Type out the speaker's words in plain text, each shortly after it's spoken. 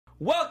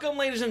Welcome,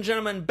 ladies and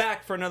gentlemen,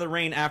 back for another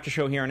Rain After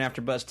Show here on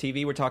AfterBuzz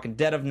TV. We're talking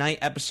Dead of Night,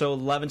 episode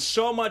 11.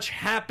 So much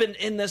happened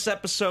in this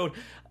episode.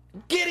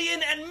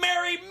 Gideon and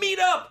Mary meet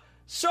up.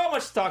 So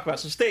much to talk about,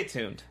 so stay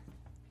tuned.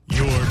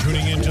 You're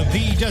tuning into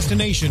the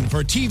destination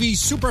for TV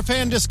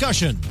superfan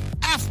discussion,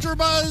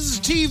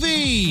 AfterBuzz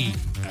TV.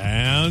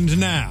 And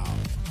now,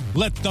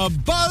 let the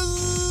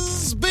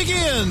buzz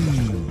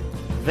begin.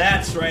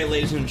 That's right,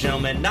 ladies and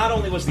gentlemen. Not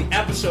only was the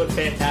episode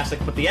fantastic,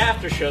 but the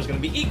after show is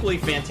going to be equally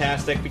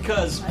fantastic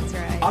because, That's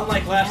right.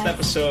 unlike last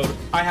episode,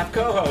 I have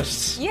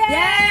co-hosts.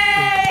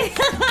 Yay!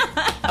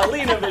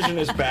 Alina Vision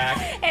is back.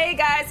 Hey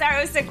guys, sorry I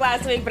was sick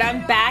last week, but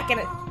I'm back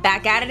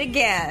at it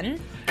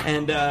again.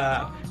 And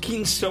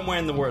Keen's somewhere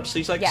in the world. So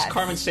he's like Yes.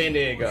 Carmen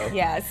Sandiego.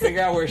 Yes.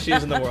 Figure out where she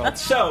is in the world.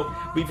 So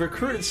we've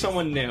recruited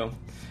someone new.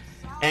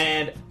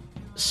 And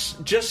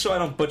just so I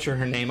don't butcher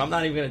her name, I'm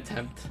not even going to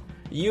attempt.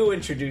 You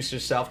introduce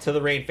yourself to the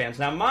Rain fans.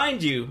 Now,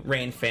 mind you,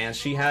 Rain fans,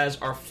 she has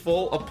our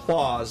full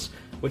applause,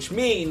 which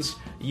means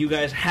you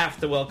guys have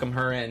to welcome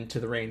her into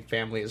the Rain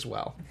family as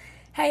well.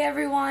 Hey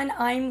everyone,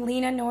 I'm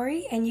Lena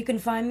Nori, and you can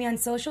find me on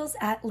socials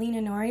at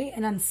Lena Nori,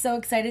 and I'm so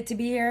excited to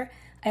be here.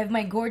 I have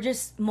my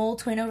gorgeous mole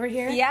twin over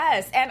here.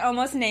 Yes, and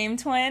almost named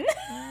twin.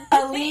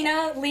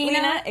 Lena.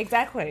 Lena,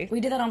 exactly.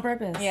 We did that on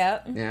purpose.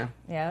 Yep. Yeah.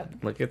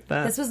 Yep. Look at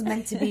that. This was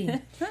meant to be.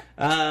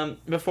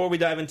 Before we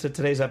dive into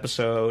today's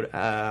episode,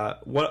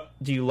 what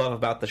do you love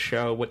about the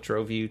show? What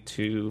drove you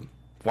to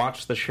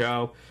watch the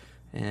show?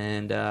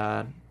 And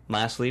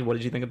lastly, what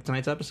did you think of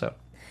tonight's episode?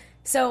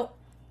 So,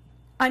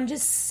 I'm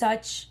just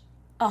such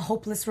a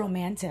hopeless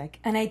romantic,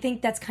 and I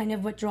think that's kind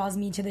of what draws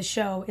me to the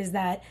show, is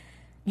that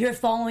you're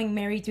following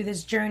Mary through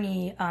this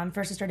journey.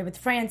 First it started with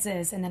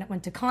Francis, and then it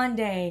went to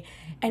Conde,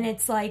 and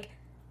it's like,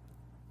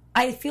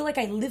 I feel like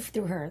I live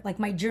through her. Like,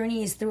 my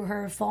journey is through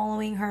her,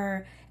 following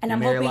her, and You I'm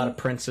marry hoping... a lot of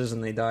princes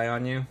and they die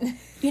on you?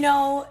 You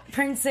know,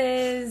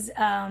 princes,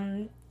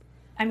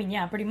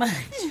 pretty much.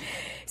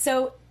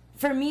 So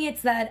for me,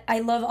 it's that I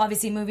love,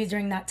 obviously, movies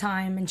during that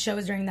time and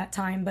shows during that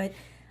time, but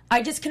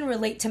I just can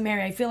relate to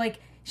Mary. I feel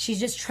like she's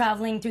just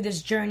traveling through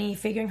this journey,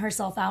 figuring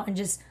herself out and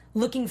just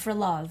looking for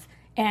love.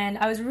 And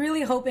I was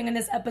really hoping in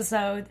this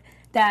episode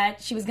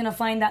that she was going to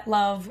find that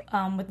love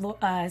not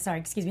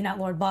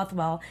Lord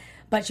Bothwell,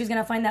 but she was going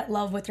to find that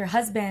love with her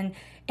husband.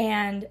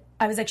 And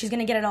I was like, she's going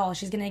to get it all.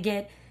 She's going to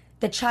get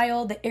the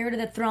child, the heir to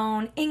the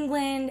throne,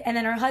 England, and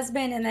then her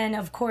husband. And then,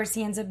 of course,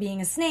 he ends up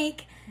being a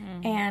snake.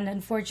 And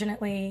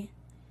unfortunately,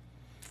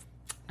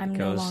 I'm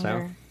no Goes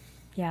longer... south.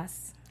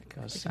 Yes.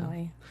 Goes south.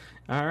 Unfortunately.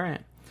 All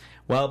right.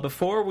 Well,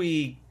 before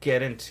we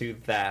get into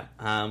that,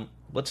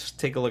 let's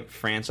take a look at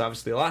France.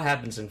 Obviously, a lot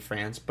happens in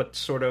France, but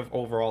sort of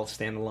overall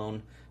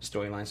standalone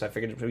storyline, so I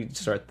figured we'd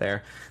start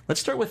there.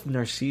 Let's start with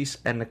Narcisse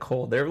and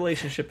Nicole. Their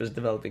relationship is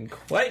developing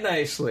quite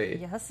nicely.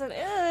 Yes, it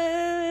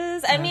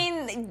is. I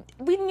mean,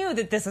 we knew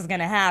that this was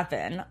going to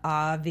happen,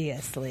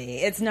 obviously.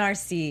 It's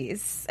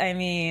Narcisse. I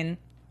mean,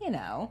 you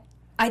know.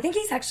 I think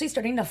he's actually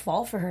starting to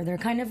fall for her. They're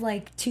kind of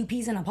like two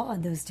peas in a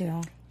pod, those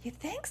two. You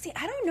think? See,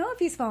 I don't know if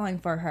he's falling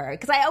for her.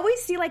 Because I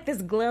always see, like,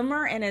 this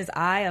glimmer in his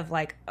eye of,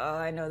 like, oh,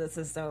 I know this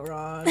is so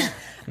wrong.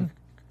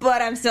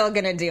 But I'm still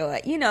going to do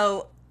it. You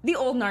know, the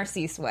old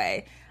Narcisse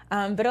way.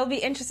 But it'll be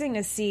interesting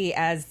to see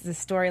as the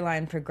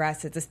storyline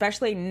progresses,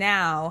 especially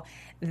now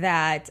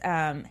that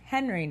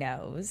Henry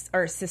knows,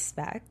 or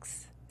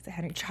suspects. Is it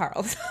Henry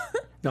Charles?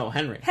 No,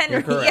 Henry. Henry,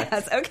 You're correct.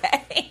 yes,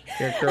 okay.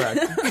 You're correct.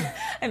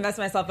 I messed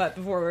myself up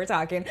before we were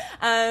talking.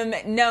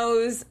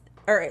 Knows...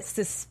 or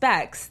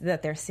suspects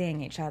that they're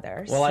seeing each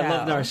other. Well, I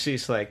love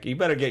Narcisse. Like, you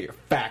better get your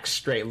facts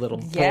straight, little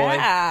boy.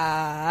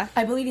 Yeah.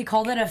 I believe he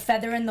called it a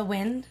feather in the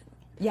wind.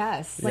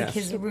 Yes. Like Yes.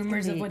 his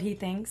rumors of what he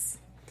thinks.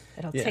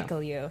 It'll Yeah.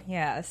 tickle you.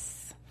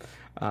 Yes.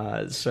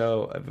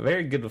 So, a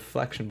very good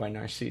reflection by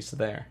Narcisse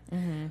there.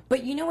 Mm-hmm.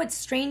 But you know what's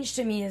strange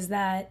to me is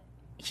that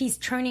he's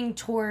turning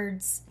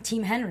towards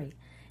Team Henry.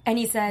 And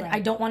he said,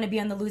 I don't want to be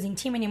on the losing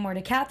team anymore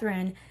to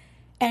Catherine.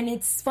 And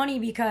it's funny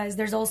because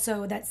there's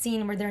also that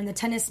scene where they're in the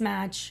tennis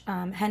match,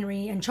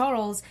 Henry and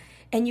Charles,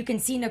 and you can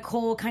see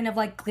Nicole kind of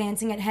like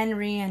glancing at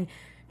Henry, and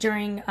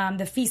during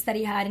the feast that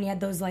he had, and he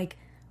had those like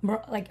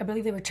I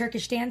believe they were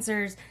Turkish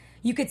dancers,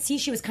 you could see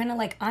she was kind of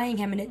like eyeing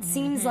him, and it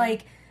seems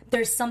like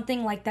there's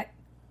something like that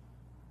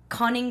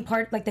cunning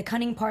part, like the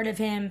cunning part of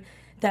him,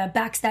 the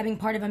backstabbing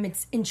part of him,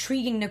 it's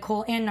intriguing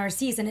Nicole and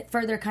Narcisse, and it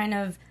further kind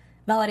of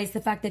validates the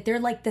fact that they're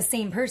like the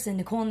same person.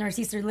 Nicole and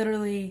Narcisse are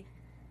literally...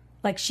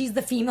 like, she's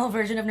the female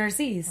version of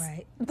Narcisse.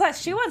 Right.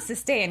 Plus, she wants to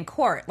stay in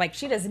court. Like,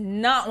 she does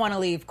not want to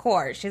leave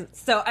court.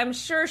 So I'm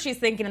sure she's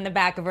thinking in the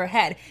back of her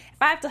head,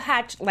 if I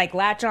have to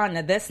latch on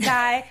to this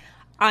guy,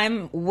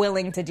 I'm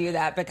willing to do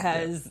that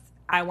because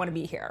I want to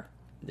be here.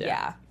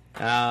 Yeah.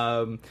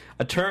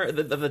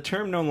 The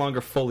term no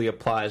longer fully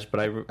applies, but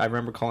I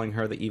remember calling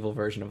her the evil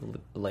version of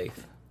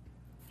Leith.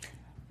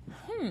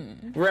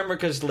 Remember,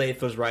 because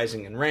Leith was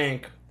rising in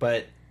rank,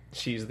 but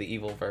she's the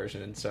evil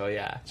version, and so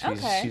yeah,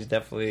 she's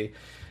definitely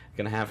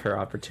going to have her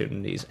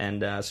opportunities.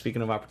 And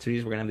speaking of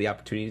opportunities, we're going to have the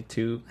opportunity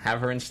to have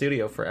her in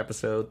studio for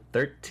episode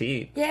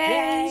 13.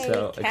 Yay!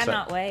 So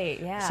Cannot wait.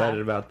 Yeah. Excited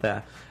about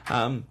that.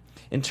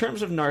 in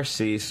terms of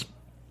Narcisse,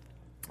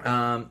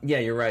 yeah,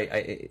 you're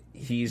right.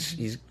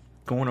 He's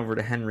going over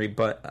to Henry,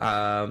 but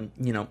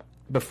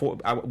before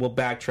we'll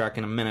backtrack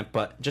in a minute.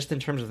 But just in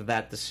terms of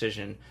that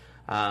decision,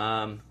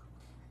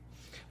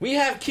 we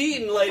have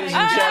Keaton, ladies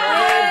and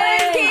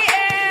gentlemen. Keaton!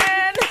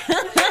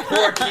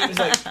 Poor Keaton's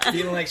like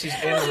feeling like she's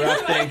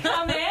interrupting.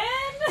 Come in.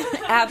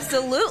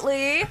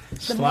 Absolutely.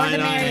 Slide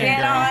on in, Get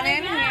girl. on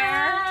in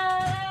here.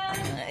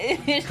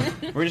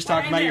 We're just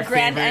talking about your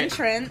Grand favorite.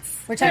 entrance.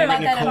 We're talking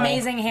about that Nicole.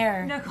 amazing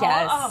hair. Nicole,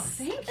 Yes. oh,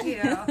 thank you.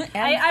 And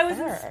I was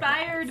her.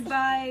 inspired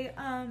by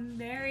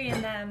Mary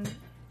and them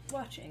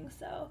watching,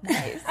 so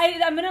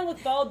I'm gonna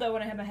look bald though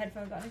when I have my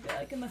headphones on. I feel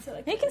like unless I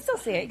like. You can still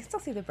see it. You can still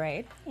see the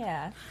braid.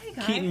 Yeah. Hi,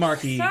 guys. Keaton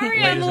Markey,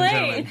 Sorry, ladies I'm and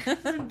late.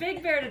 gentlemen. I'm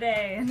Big Bear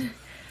today.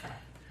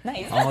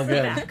 Nice. All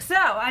good. Back. So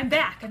I'm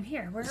back. I'm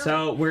here.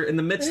 So we're in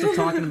the midst of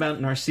talking about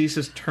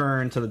Narcisse's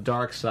turn to the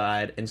dark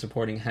side and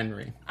supporting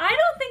Henry. I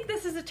don't think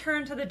this is a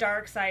turn to the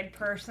dark side,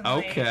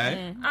 personally.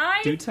 Okay. I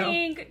Do tell.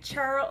 think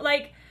Charles,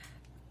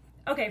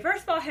 okay,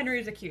 first of all,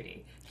 Henry's a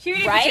cutie.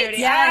 Cutie Right? patootie.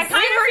 Yes. I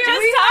kind of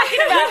just talking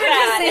about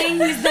that.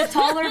 Saying he's the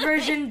taller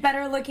version,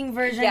 better looking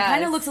version. Yes.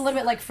 Kind of looks a little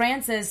bit like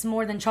Francis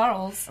more than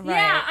Charles. Right.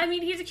 Yeah, I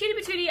mean, he's a cutie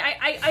patootie.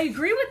 I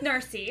agree with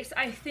Narcisse.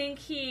 I think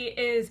he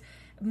is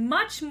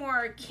much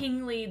more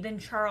kingly than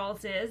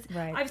Charles is.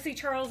 Right. Obviously,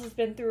 Charles has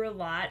been through a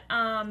lot.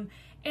 And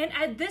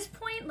at this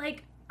point,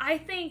 I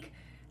think,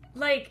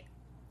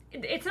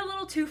 it's a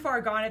little too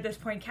far gone at this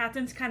point.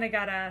 Catherine's kind of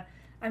got to...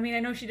 I mean, I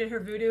know she did her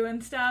voodoo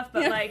and stuff,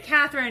 but,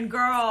 Catherine,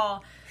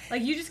 girl,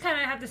 you just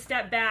kind of have to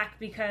step back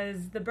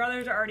because the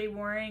brothers are already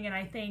warring, and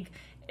I think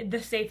the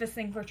safest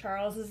thing for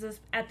Charles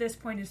at this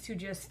point is to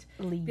just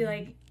be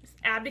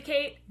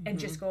abdicate and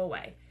just go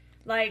away.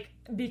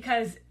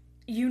 Because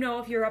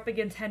if you're up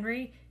against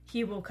Henry,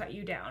 he will cut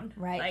you down.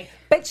 Right.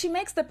 But she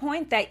makes the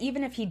point that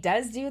even if he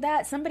does do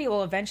that, somebody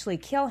will eventually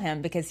kill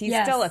him because he's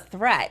Yes. still a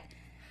threat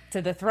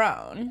to the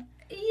throne.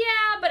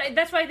 Yeah, but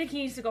that's why I think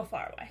he needs to go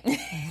far away. Send him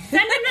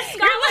to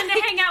Scotland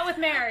to hang out with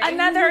Mary.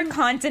 Another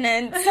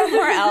continent,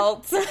 somewhere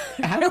else.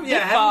 Have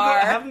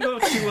him go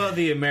to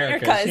the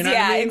Americas. Americas, You know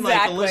yeah, what I mean?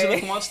 exactly.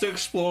 Elizabeth wants to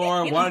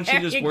explore. Why don't you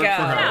There just you work go.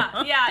 for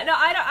her? Yeah, no,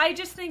 I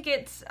just think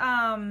it's,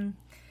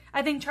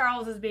 I think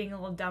Charles is being a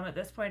little dumb at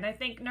this point. I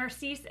think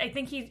Narcisse,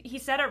 he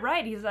said it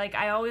right. He's like,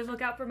 I always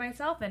look out for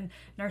myself, and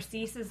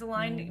Narcisse is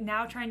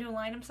now trying to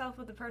align himself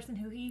with the person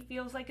who he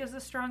feels like is the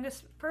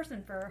strongest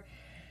person for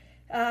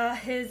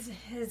his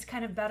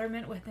kind of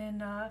betterment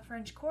within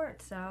French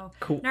court. So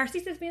Cool.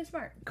 Narcisse is being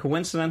smart.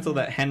 Coincidental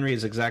that Henry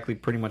is exactly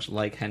pretty much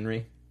like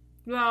Henry,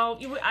 Well,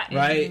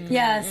 right?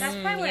 Yes. That's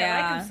probably why I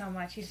Yeah. like him so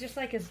much. He's just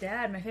like his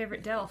dad, my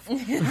favorite Delph.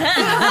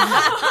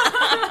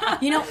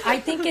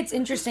 I think it's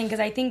interesting because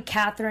I think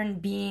Catherine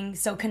being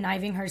so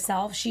conniving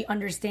herself, she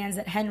understands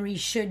that Henry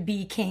should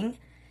be king.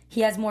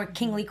 He has more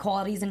kingly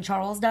qualities than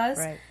Charles does.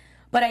 Right.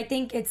 But I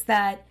think it's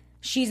that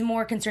she's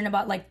more concerned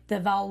about the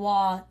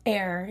Valois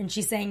heir, and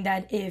she's saying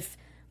that if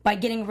by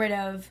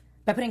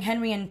putting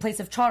Henry in place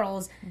of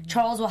Charles,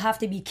 Charles will have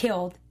to be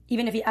killed.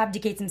 Even if he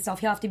abdicates himself,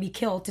 he'll have to be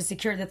killed to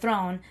secure the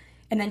throne.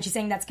 And then she's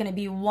saying that's going to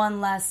be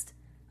one less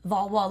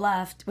Valois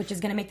left, which is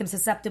going to make them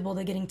susceptible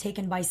to getting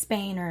taken by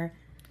Spain or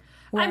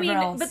wherever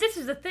else. But this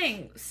is the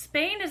thing.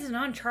 Spain isn't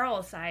on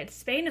Charles' side.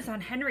 Spain is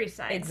on Henry's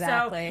side.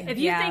 Exactly. So if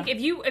you think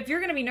if you're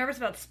going to be nervous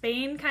about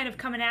Spain kind of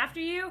coming after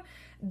you,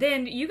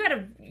 then you got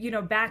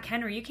to back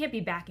Henry. You can't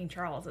be backing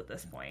Charles at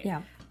this point.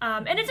 Yeah.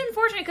 And it's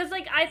unfortunate because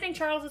I think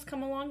Charles has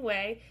come a long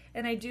way,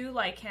 and I do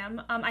like him.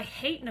 I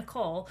hate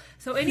Nicole,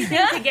 so anything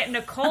to get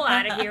Nicole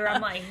out of here,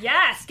 I'm like,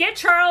 yes, get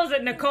Charles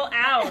and Nicole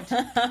out.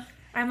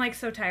 I'm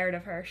so tired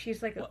of her.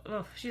 She's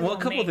she's Well, a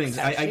couple of things.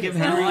 I give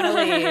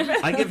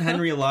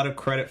Henry a lot of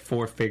credit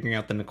for figuring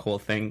out the Nicole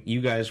thing.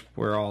 You guys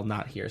were all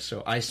not here,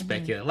 so I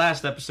speculated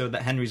last episode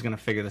that Henry's going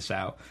to figure this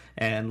out,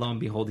 and lo and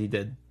behold, he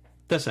did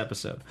this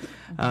episode.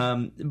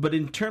 But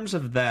in terms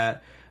of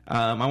that,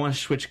 I want to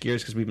switch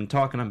gears because we've been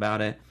talking about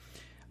it.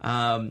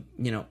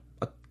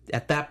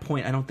 At that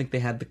point, I don't think they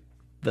had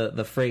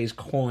the phrase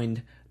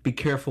coined, "Be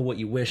careful what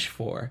you wish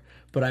for."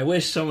 But I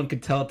wish someone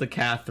could tell it to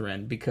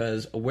Catherine,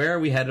 because where are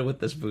we headed with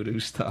this voodoo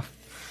stuff?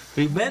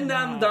 We've been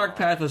down the dark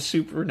path of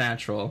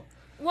supernatural.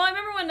 Well, I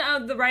remember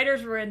when the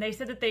writers were in, they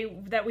said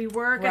that we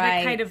were going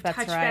to kind of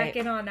touch back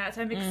in on that.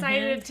 So I'm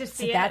excited to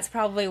see it. That's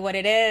probably what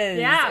it is.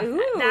 Yeah,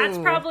 Ooh. that's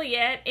probably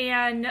it.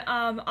 And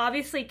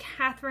obviously,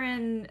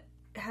 Catherine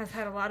has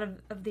had a lot of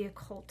the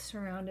occult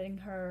surrounding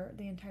her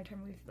the entire time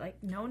we've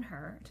known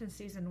her since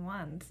season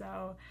 1.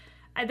 So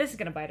this is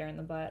going to bite her in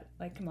the butt.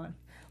 Come on.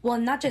 Well,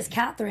 not just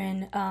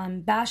Catherine.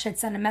 Bash had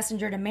sent a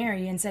messenger to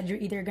Mary and said, you're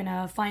either going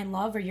to find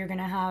love or you're going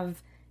to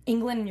have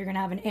England and you're going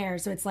to have an heir.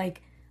 So it's I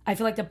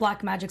feel like the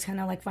black magic's kind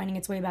of finding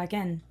its way back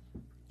in.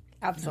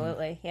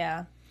 Absolutely,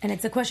 yeah. And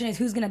the question is,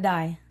 who's going to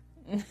die?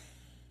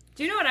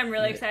 Do you know what I'm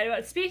really excited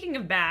about? Speaking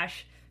of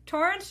Bash,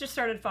 Torrance just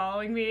started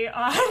following me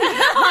on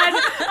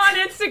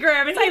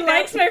Instagram, and he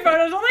likes my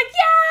photos. I'm like,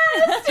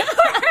 yes, Torrance!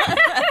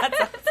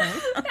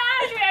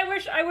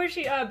 I I wish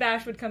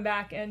Bash would come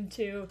back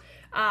into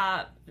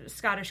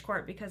Scottish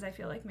court because I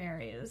feel like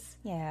Mary is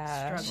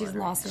struggling. She's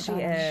lost her She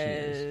daughter.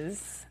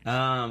 is.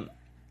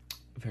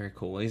 Very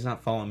cool. Well, he's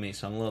not following me,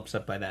 so I'm a little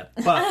upset by that.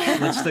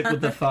 But let's stick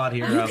with the thought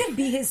here. You could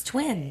be his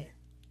twin.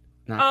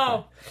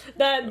 Oh,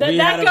 that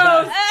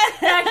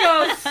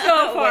goes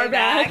so far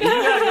back. You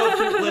gotta go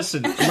through,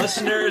 listen,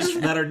 listeners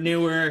that are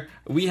newer,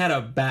 we had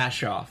a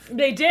Bash off.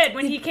 They did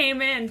when he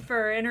came in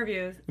for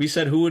interviews. We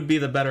said who would be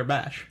the better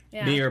Bash,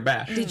 me or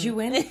Bash. Did you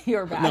win?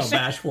 You're No, Bash.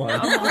 Bash won.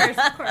 Of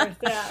course,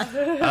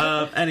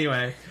 yeah.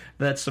 Anyway,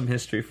 that's some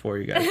history for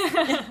you guys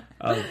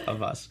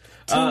of us.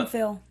 Team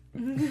Phil.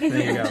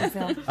 There you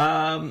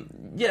go.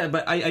 Yeah,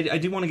 but I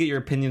do want to get your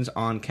opinions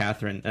on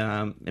Catherine.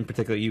 In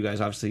particular, you guys.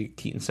 Obviously,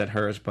 Keaton said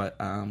hers, but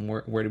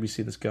where do we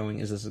see this going?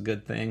 Is this a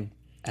good thing?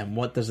 And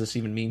what does this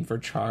even mean for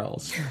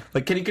Charles?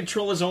 Like, can he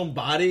control his own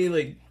body?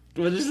 Like,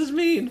 what does this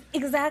mean?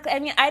 Exactly. I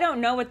mean, I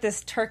don't know what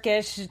this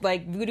Turkish,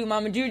 like, voodoo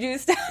mama juju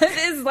stuff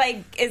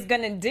is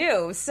gonna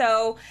do.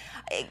 So,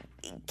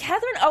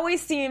 Catherine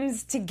always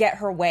seems to get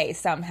her way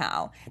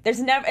somehow.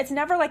 It's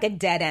never like a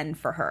dead end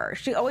for her.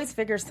 She always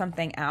figures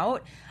something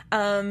out.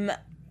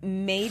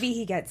 Maybe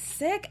he gets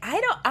sick.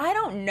 I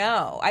don't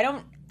know. I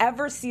don't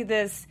ever see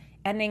this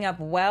ending up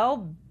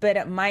well, but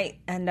it might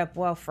end up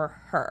well for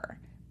her.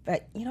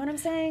 But you know what I'm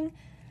saying?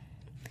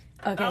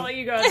 Okay. I'll let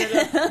you go.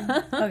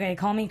 Okay,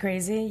 call me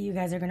crazy. You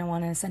guys are going to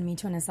want to send me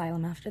to an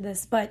asylum after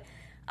this. But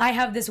I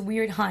have this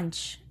weird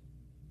hunch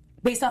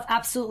based off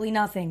absolutely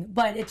nothing.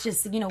 But it's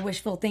just,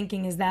 wishful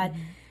thinking is that,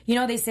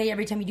 they say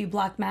every time you do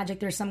black magic,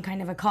 there's some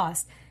kind of a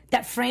cost.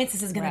 That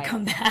Francis is going to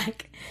come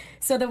back.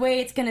 So the way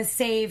it's going to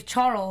save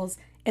Charles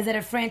is that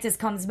if Francis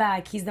comes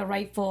back, he's the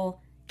rightful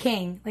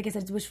king. Like I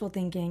said, it's wishful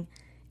thinking.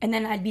 And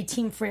then I'd be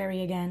Team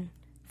Frary again,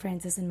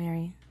 Francis and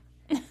Mary.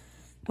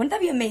 Wouldn't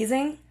that be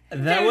amazing?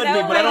 That would be,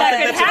 but I don't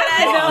think that's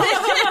a cost.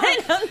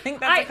 I don't think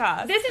that's a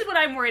cost. This is what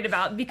I'm worried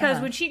about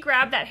because when she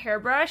grabbed that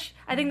hairbrush,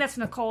 I think that's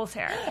Nicole's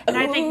hair. And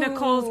I think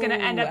Nicole's going to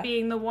end up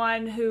being the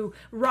one who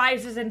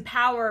rises in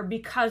power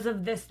because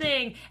of this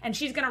thing. And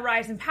she's going to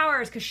rise in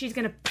power because she's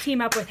going to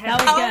team up with him.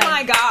 Oh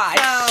my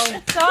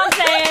gosh. So I'm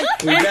saying.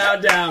 We bow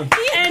down.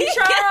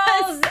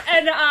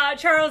 And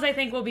Charles, I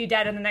think, will be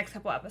dead in the next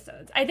couple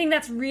episodes. I think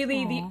that's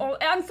really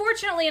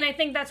unfortunately, and I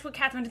think that's what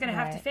Catherine's going to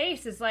have to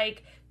face is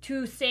like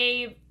to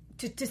save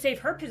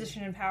her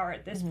position in power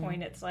at this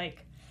point. It's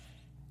like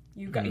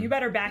you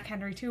better back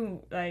Henry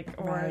too, like,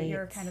 or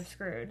you're kind of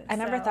screwed. I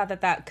never thought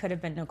that could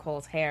have been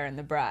Nicole's hair in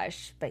the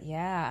brush, but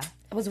yeah.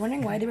 I was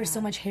wondering why there was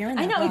so much hair in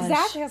that I know, brush.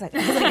 exactly. I was like,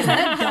 is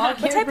that a dog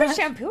what type of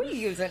shampoo are you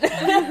using?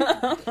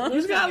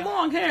 Who's got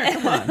long hair?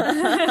 Come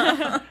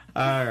on.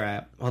 All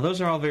right. Well,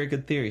 those are all very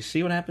good theories.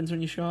 See what happens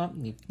when you show up?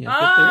 You here we go.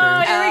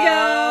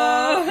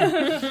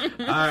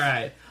 All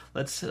right.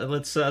 Let's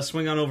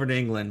swing on over to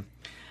England.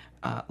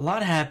 A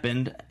lot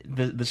happened.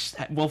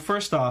 Well,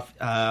 first off,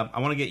 I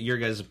want to get your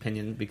guys'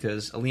 opinion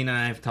because Alina and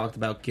I have talked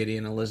about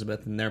Gideon and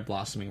Elizabeth and their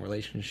blossoming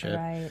relationship.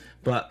 Right.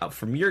 But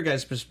from your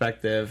guys'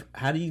 perspective,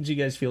 how did you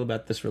guys feel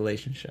about this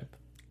relationship?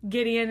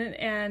 Gideon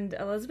and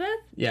Elizabeth?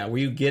 Yeah, were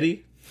you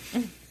giddy?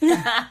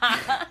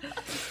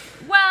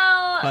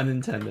 Well,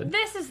 unintended.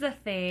 This is the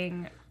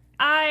thing.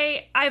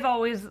 I've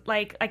always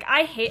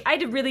I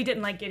really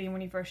didn't like Gideon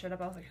when he first showed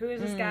up. I was like, who is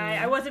this guy?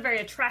 I wasn't very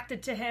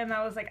attracted to him.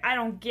 I was like, I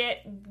don't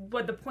get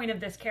what the point of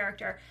this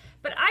character.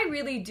 But I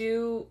really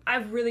do.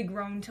 I've really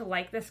grown to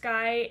like this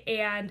guy,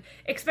 and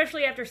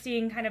especially after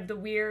seeing kind of the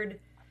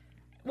weird.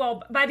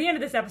 Well, by the end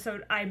of this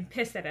episode, I'm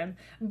pissed at him.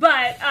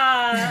 But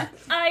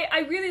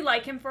I really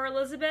like him for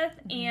Elizabeth,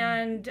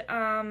 and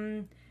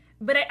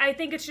but I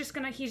think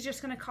he's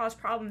just gonna cause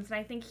problems, and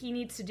I think he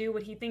needs to do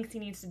what he thinks he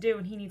needs to do,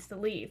 and he needs to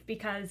leave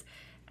because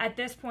at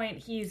this point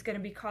he's gonna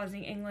be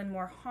causing England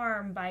more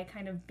harm by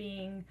kind of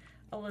being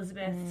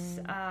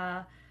Elizabeth's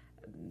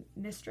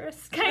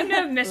mistress, kind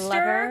of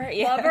lover.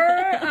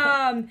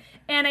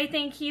 And I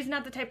think he's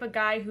not the type of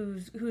guy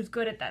who's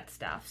good at that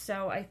stuff.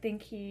 So I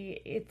think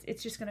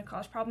it's just going to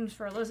cause problems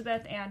for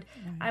Elizabeth, and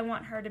I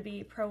want her to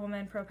be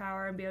pro-woman,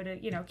 pro-power, and be able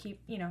to keep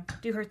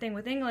do her thing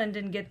with England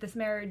and get this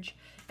marriage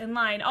in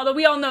line. Although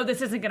we all know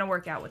this isn't going to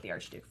work out with the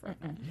Archduke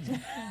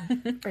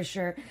for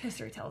sure.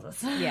 History tells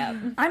us. Yeah,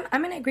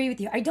 I'm going to agree with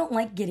you. I don't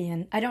like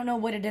Gideon. I don't know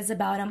what it is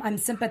about him. I'm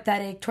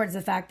sympathetic towards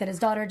the fact that his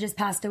daughter just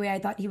passed away. I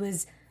thought he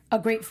was a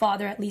great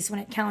father, at least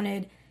when it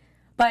counted.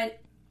 But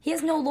he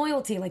has no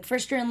loyalty. Like,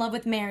 first you're in love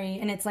with Mary,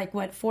 and it's like,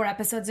 4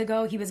 episodes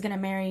ago, he was going to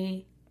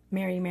marry,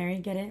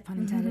 get it? Pun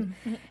intended.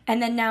 Mm-hmm.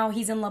 And then now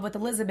he's in love with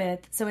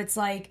Elizabeth. So it's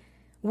like,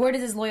 where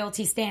does his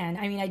loyalty stand?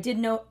 I mean,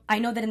 I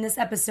know that in this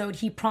episode,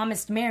 he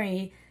promised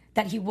Mary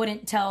that he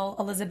wouldn't tell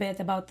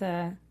Elizabeth about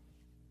the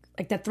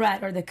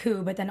threat or the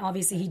coup, but then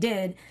obviously he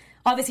did.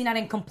 Obviously not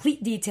in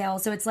complete detail.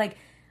 So it's like,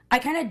 I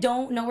kind of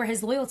don't know where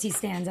his loyalty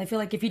stands. I feel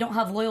like if you don't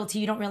have loyalty,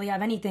 you don't really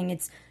have anything.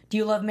 It's, do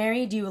you love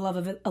Mary? Do you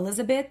love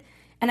Elizabeth?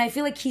 And I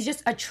feel like he's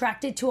just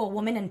attracted to a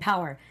woman in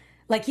power.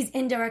 Like, he's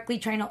indirectly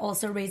trying to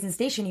also raise and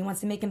station. He wants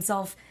to make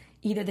himself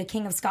either the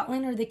King of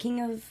Scotland or the King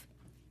of...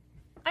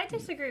 I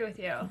disagree with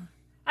you.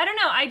 I don't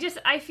know.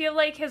 I feel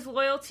like his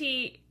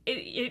loyalty.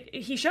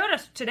 He showed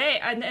us today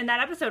in that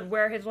episode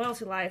where his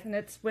loyalty lies, and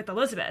it's with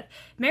Elizabeth.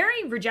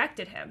 Mary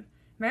rejected him.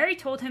 Mary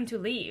told him to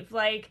leave.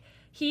 Like,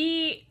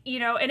 he,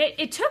 and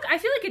it took, I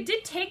feel like it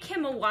did take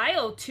him a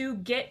while to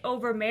get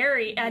over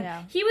Mary. And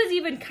he was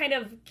even kind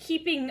of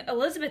keeping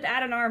Elizabeth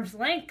at an arm's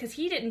length because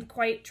he didn't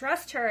quite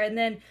trust her. And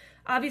then,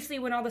 obviously,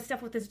 when all the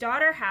stuff with his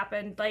daughter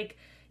happened, like,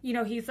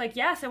 he's like,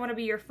 yes, I want to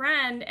be your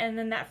friend. And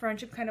then that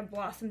friendship kind of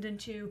blossomed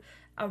into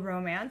a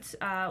romance,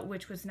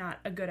 which was not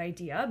a good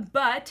idea.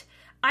 But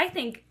I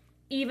think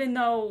even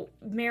though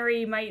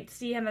Mary might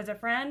see him as a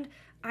friend,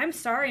 I'm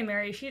sorry,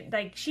 Mary.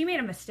 She made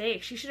a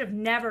mistake. She should have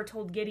never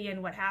told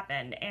Gideon what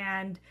happened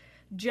and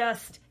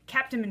just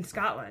kept him in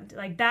Scotland.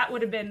 Like, that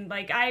would have been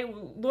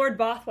Lord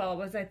Bothwell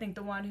was, I think,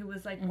 the one who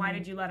was like, why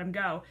did you let him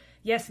go?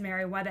 Yes,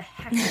 Mary, why the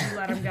heck did you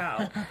let him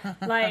go?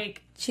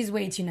 Like, she's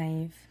way too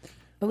naive,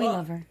 but we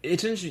love her.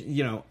 It's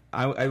interesting.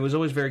 I was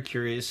always very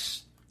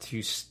curious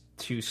to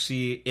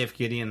see if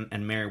Gideon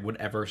and Mary would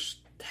ever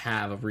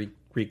have a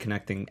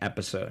reconnecting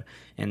episode,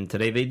 and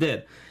today they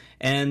did.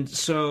 And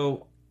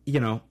so,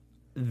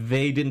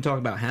 they didn't talk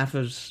about half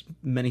as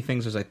many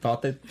things as I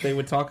thought that they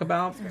would talk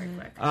about. Very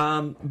quick.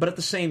 But at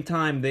the same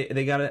time,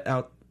 they got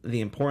out the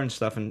important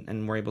stuff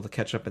and were able to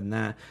catch up in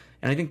that.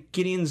 And I think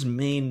Gideon's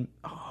main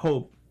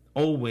hope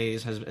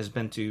always has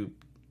been to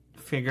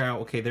figure out,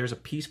 okay, there's a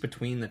peace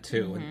between the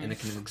two, and it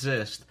can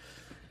exist.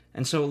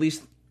 And so at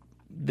least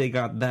they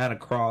got that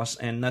across,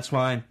 and that's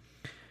why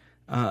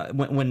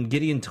when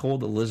Gideon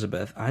told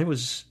Elizabeth, I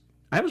was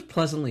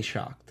pleasantly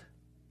shocked.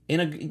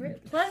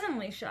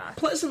 Pleasantly shocked.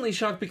 Pleasantly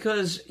shocked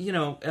because,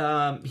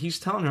 he's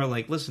telling her,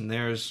 like, listen,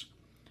 there's,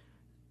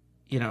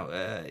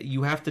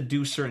 you have to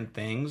do certain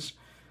things,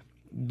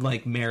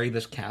 like marry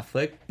this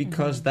Catholic,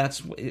 because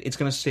it's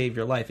going to save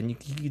your life. And you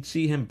could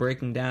see him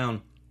breaking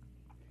down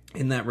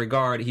in that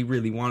regard. He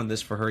really wanted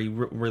this for her. He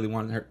really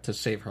wanted her to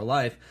save her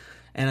life.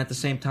 And at the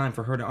same time,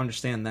 for her to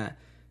understand that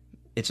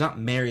it's not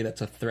Mary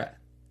that's a threat.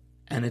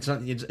 And it's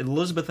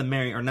Elizabeth and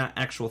Mary are not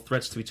actual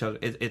threats to each other.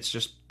 It's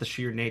just the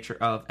sheer nature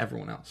of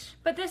everyone else.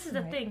 But this is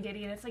the thing,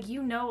 Gideon. It's like,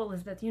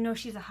 Elizabeth.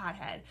 She's a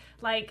hothead.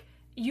 Like,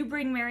 you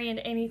bring Mary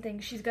into anything,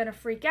 she's going to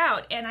freak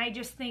out. And I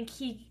just think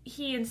he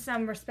in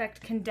some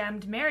respect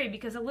condemned Mary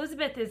because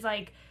Elizabeth is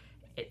like,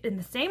 in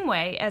the same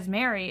way as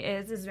Mary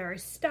is very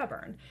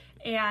stubborn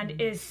and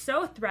is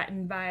so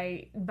threatened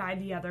by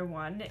the other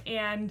one.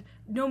 And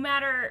no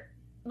matter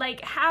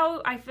like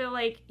how I feel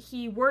like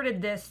he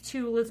worded this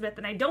to Elizabeth,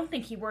 and I don't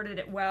think he worded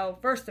it well,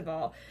 first of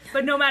all,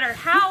 but no matter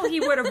how he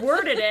would have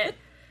worded it,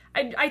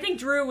 I think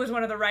Drew was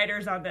one of the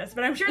writers on this,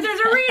 but I'm sure there's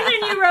a reason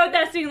you wrote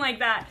that scene like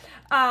that.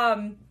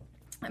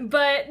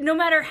 But no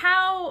matter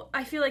how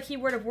I feel like he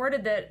would have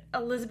worded that,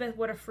 Elizabeth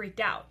would have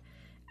freaked out.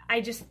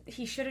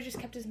 He should have just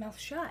kept his mouth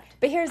shut.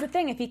 But here's the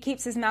thing, if he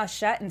keeps his mouth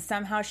shut and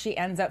somehow she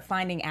ends up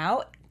finding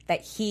out that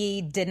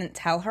he didn't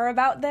tell her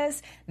about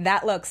this,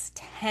 that looks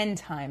 10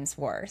 times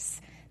worse.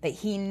 That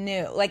he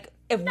knew. Like,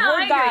 if word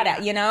got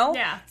out,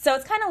 Yeah. So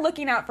it's kind of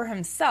looking out for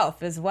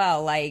himself as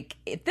well. Like,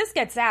 if this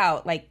gets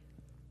out, like,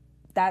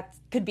 that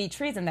could be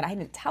treason that I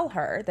didn't tell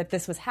her that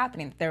this was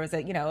happening, that there was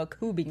a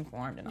coup being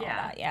formed and all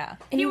that,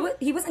 And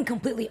he wasn't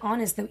completely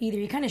honest, though, either.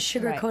 He kind of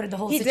sugarcoated the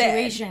whole He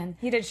situation.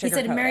 He did He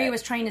said sugarcoat Mary it.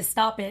 was trying to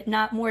stop it,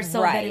 not more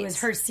so that it was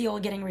her seal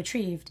getting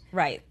retrieved.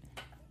 Right.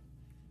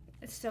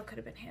 It still could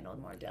have been handled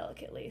more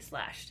delicately.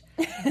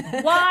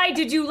 Why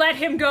did you let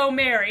him go,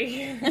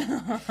 Mary?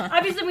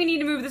 Obviously, we need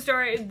to move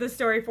the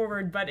story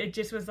forward, but it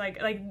just was like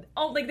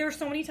there were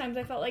so many times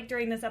I felt like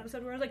during this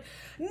episode where I was like,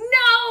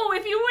 no,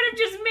 if you would have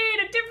just made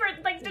a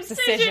different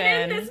decision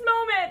in this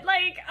moment,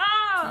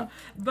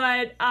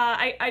 But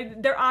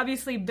they're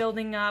obviously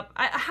building up.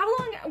 How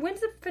long?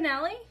 When's the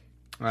finale?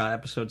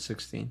 Episode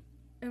 16.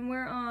 And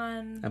we're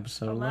on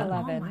episode 11.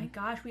 Oh my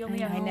gosh, we only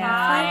have I know.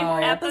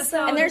 5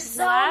 episodes. And there's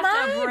so left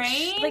much. of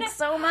Reign. Like,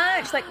 so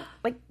much.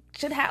 Like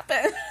should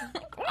happen.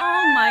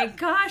 Oh my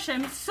gosh,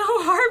 I'm so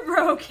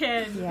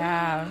heartbroken.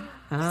 Yeah.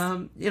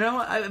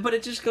 But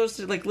it just goes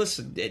to, like,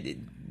 listen,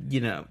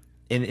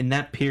 in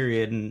that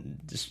period, and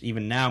just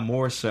even now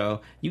more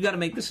so, you got to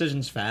make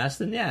decisions fast.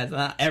 And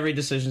not every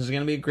decision is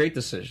going to be a great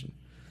decision.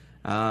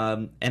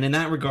 And in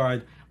that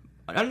regard,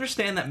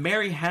 understand that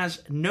Mary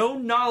has no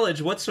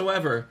knowledge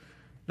whatsoever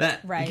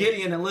that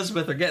Gideon and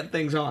Elizabeth are getting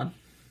things on.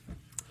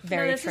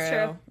 Very this true. is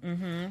true.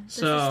 Mm-hmm.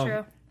 So this is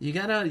true. you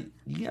gotta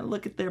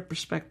look at their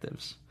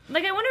perspectives.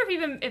 Like, I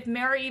wonder if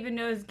Mary even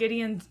knows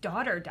Gideon's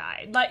daughter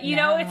died. Like,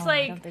 it's I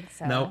like, don't think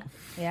so. Nope.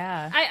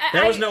 Yeah.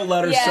 There was no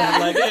letter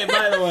sent like, hey,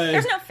 by the way.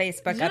 There's no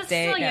Facebook just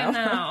update. so you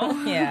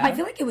know. Yeah. I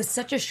feel like it was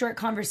such a short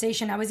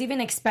conversation. I was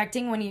even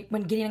expecting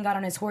when Gideon got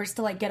on his horse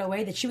to get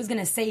away that she was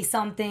gonna say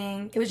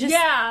something. It was just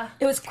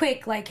it was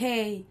quick, like,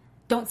 hey,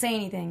 don't say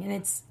anything.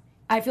 And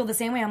I feel the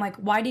same way. I'm like,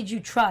 why did you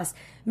trust?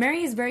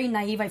 Mary is very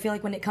naive, I feel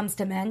like, when it comes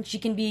to men. She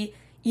can be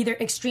either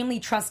extremely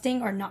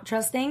trusting or not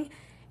trusting.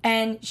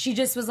 And she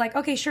just was like,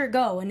 okay, sure,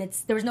 go. And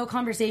there was no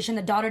conversation.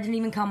 The daughter didn't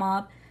even come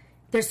up.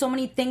 There's so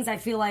many things I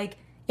feel like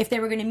if they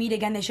were going to meet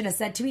again, they should have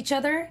said to each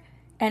other.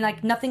 And,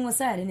 nothing was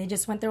said. And they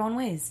just went their own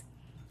ways.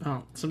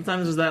 Oh,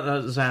 sometimes that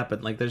does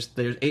happen. Like there's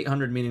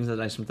 800 meetings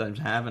that I sometimes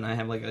have, and I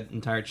have like an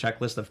entire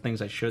checklist of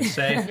things I should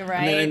say. Right.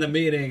 And then in the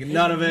meeting,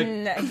 none of it.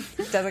 No,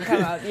 doesn't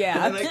come out.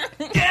 Yeah. I'm like,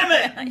 damn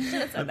it! I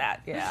should have said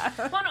that. Yeah.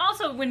 Well, and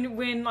also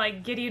when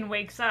like Gideon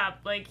wakes up,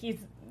 like he's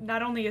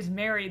not only is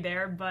Mary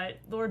there, but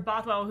Lord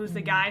Bothwell, who's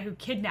the guy who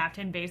kidnapped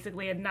him,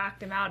 basically and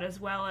knocked him out, as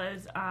well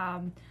as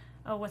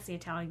what's the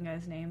Italian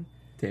guy's name?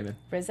 David.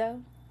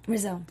 Rizzo.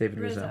 David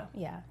Rizzo.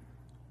 Yeah.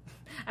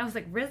 I was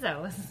like,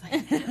 Rizzo. This is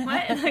like,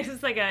 what? Like, this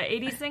is like a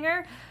 80s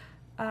singer.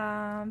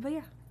 But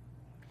yeah.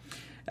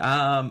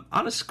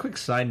 On a quick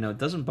side note,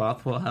 doesn't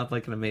Bothwell have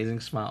like an amazing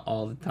smile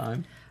all the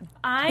time?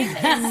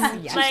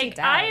 I'm she does.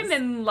 I am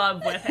in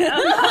love with him.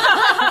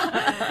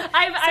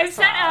 I've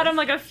sent Adam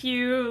like a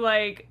few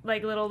like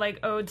little like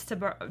odes to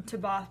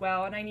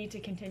Bothwell, and I need to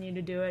continue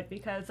to do it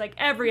because like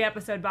every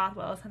episode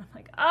Bothwell's, and I'm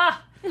like,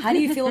 ah. How do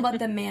you feel about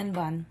the man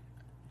bun?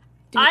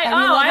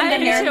 I'm the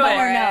man into bun it.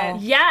 or no?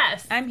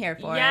 Yes, I'm here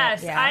for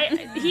yes. it.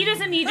 Yeah. He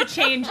doesn't need to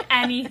change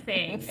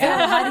anything. Phil,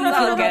 how do you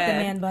feel about good. the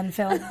man bun,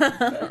 Phil?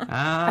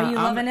 Are you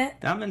loving it?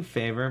 I'm in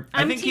favor.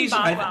 I'm I think Team he's.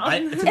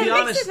 Bothwell. To be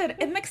honest,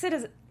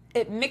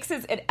 It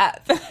mixes it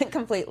up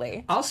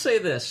completely. I'll say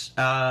this.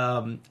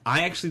 I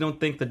actually don't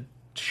think the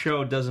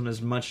show does him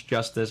as much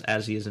justice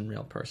as he is in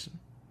real person.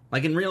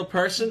 Like in real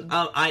person,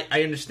 I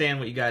understand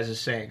what you guys are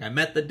saying. I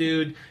met the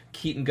dude.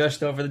 Keaton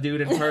gushed over the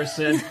dude in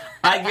person.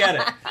 I get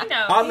it. I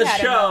know. On the had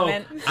a show,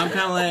 moment. I'm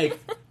kind of like,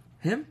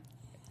 him?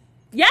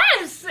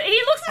 Yes,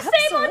 he looks the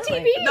same on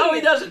Absolutely. TV. No,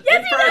 he doesn't. Yes,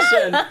 in he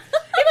person. does.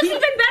 He looks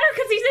even better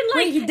because he's in like.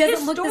 Wait, he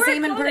doesn't look the historic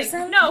same in clothing.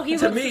 person? No, he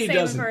To looks me, the he same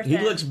doesn't. in person. He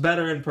looks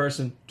better in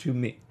person to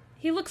me.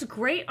 He looks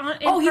great on.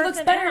 Oh, he person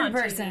looks better and in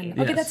on person. TV.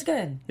 Okay, Yes. that's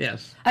good.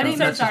 Yes. I didn't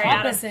So even sorry, the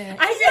Adam. opposite.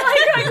 I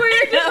feel like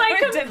we're just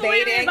like We're completely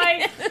debating.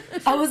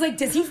 like. I was like,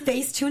 does he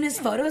face tune his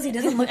photos? He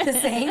doesn't look the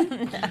same.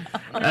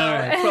 All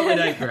right, but we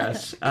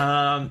digress.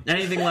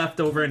 Anything left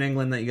over in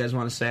England that you guys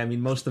want to say? I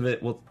mean, most of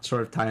it will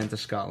sort of tie into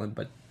Scotland,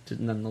 but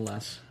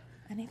nonetheless.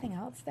 Anything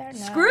else there? No.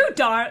 Screw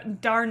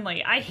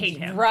Darnley. I hate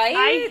him. Right?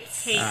 I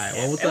hate All right,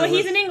 him. well,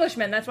 He's an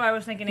Englishman. That's why I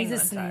was thinking He's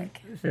a England. Sorry.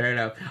 snake. Fair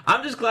enough.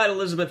 I'm just glad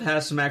Elizabeth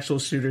has some actual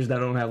suitors that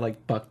don't have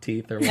like buck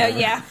teeth or whatever.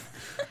 Yeah.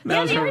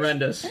 That was the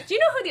horrendous. Do you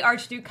know who the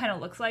Archduke kind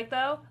of looks like,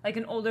 though? Like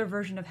an older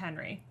version of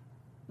Henry.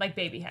 Like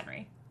baby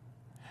Henry.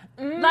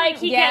 Like,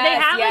 they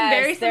have like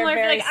very they're similar.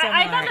 very Like,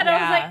 I thought that I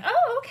was yeah. like,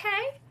 oh,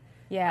 okay.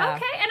 Yeah.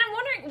 Okay, and I'm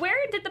wondering, where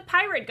did the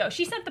pirate go?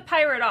 She sent the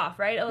pirate off,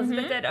 right?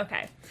 Elizabeth did?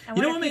 Okay. I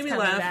You know wonder what if made he's me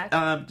coming laugh?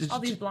 back. Just- All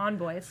these blonde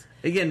boys.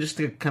 Again, just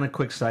a kind of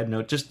quick side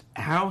note, just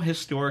how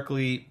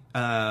historically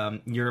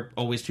Europe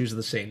always chooses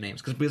the same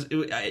names. Because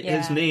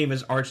his name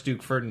is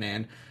Archduke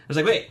Ferdinand. I was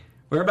like, wait,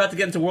 we're about to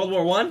get into World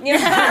War One? Yeah.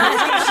 Who's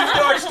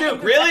going to shoot the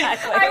Archduke? Really? What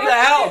the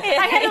hell?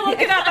 I had to look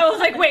it up. I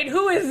was like, wait,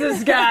 who is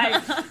this guy?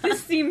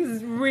 This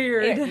seems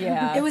weird.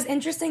 Yeah. It was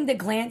interesting the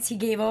glance he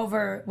gave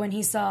over when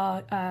he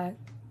saw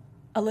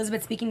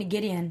Elizabeth speaking to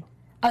Gideon.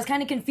 I was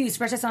kind of confused.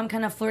 First I saw him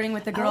kind of flirting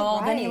with the girl.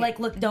 Oh, Then he right. like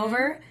looked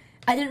over.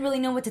 I didn't really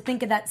know what to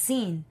think of that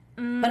scene.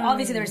 But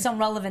obviously there was some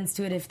relevance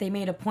to it if they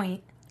made a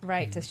point.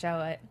 Right, to show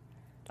it.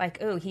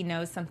 Like, ooh, he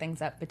knows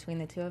something's up between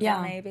the two of Yeah.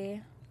 them,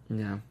 maybe.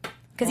 Yeah.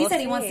 Because he We'll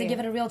said he wants to see. give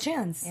it a real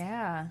chance.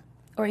 Yeah.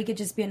 Or he could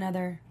just be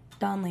another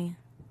Donley.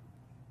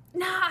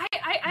 No,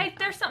 I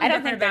there's something I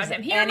don't different think about there's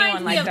him. He anyone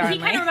reminds me like of. He Darnley.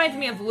 kind of reminds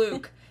me of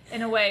Luke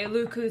in a way.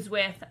 Luke, who's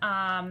with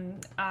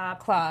Claude.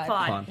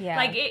 Claude. Yeah.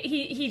 Like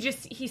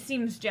he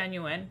seems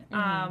genuine.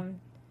 Mm-hmm.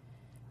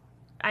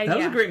 That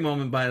was a great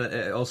moment by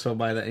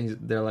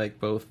they're like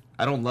both,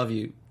 I don't love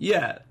you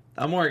yet.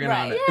 I'm working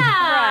on Right. it. Yeah,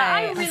 I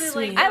Right. really That's like.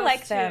 sweet. I those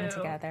like them two.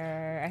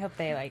 together. I hope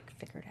they, like,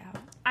 figure it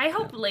out. I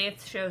hope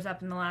Laith shows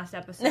up in the last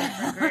episode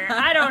for Greer.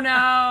 I don't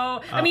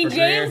know. I mean, for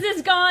James Greer.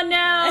 is gone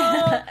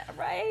now.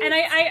 Right. And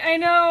I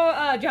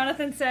know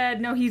Jonathan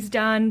said no, he's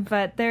done.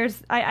 But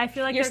I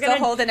feel like You're they're still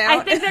gonna, holding I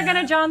out? think they're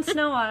gonna Jon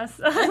Snow us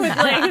with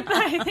Laith.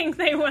 I think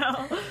they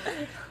will.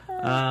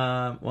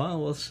 Well,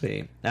 we'll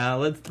see.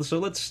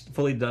 Let's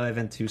fully dive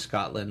into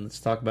Scotland. Let's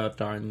talk about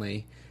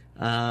Darnley.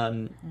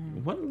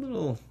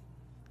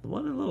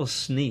 What a little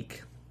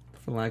sneak,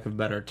 for lack of a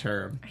better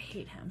term. I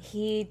hate him.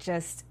 He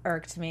just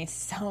irked me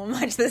so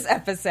much this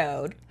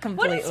episode. What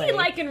Completely. is he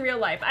like in real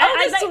life?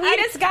 Oh, the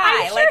sweetest guy.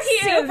 I'm sure like, he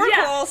super is.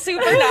 Yeah. cool,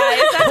 super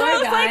nice. That's why I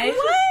was Poor guy. like,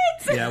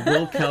 what? Yeah,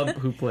 Will Kelp,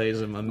 who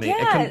plays him, amazing.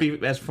 Yeah. It couldn't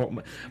be as full.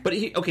 But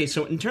okay,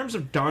 so in terms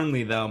of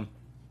Darnley, though,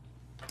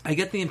 I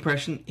get the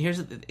impression. Here's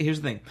the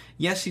thing.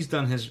 Yes, he's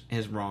done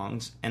his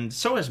wrongs, and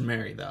so has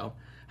Mary, though.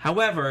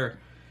 However,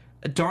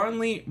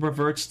 Darnley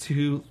reverts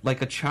to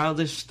like a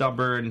childish,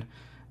 stubborn,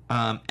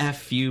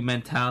 F you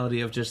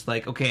mentality of just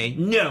like, okay,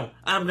 no,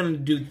 I'm gonna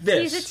do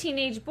this. He's a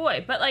teenage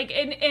boy, but like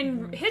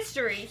in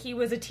history, he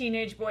was a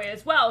teenage boy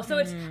as well. So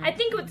it's I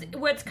think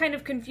what's kind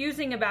of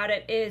confusing about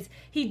it is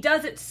he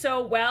does it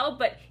so well,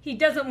 but he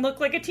doesn't look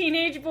like a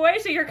teenage boy.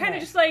 So you're kind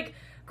of just like,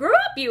 grow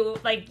up, you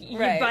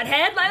Right.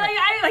 butthead.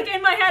 Like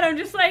in my head, I'm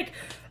just like,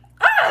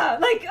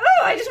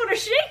 I just want to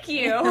shake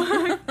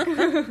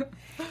you.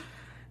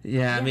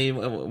 Yeah, I mean,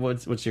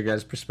 what's your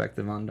guys'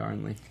 perspective on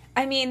Darnley?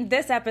 I mean,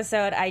 this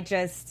episode,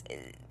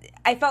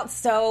 I felt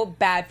so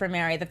bad for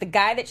Mary that the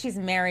guy that she's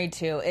married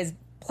to is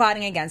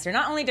plotting against her.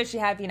 Not only does she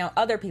have,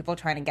 other people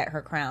trying to get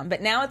her crown,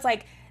 but now it's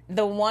like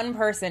the one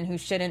person who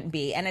shouldn't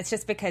be. And it's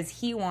just because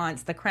he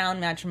wants the crown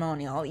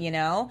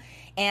matrimonial,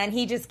 and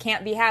he just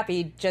can't be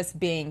happy just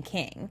being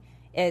king.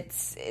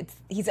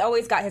 He's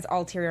always got his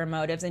ulterior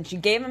motives, and she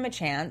gave him a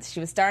chance.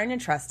 She was starting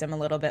to trust him a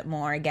little bit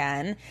more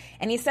again.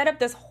 And he set up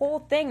this whole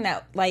thing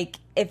that, like,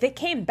 if it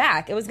came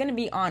back, it was going to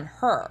be on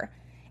her.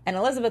 And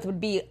Elizabeth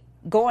would be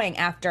going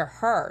after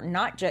her,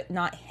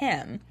 not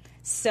him.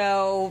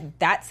 So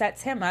that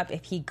sets him up,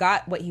 if he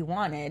got what he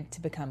wanted, to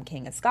become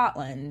King of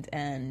Scotland.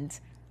 And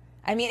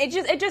I mean,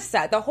 it just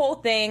set the whole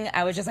thing.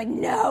 I was just like,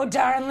 no,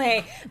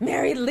 Darnley,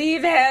 Mary,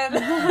 leave him.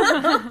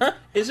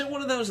 Is it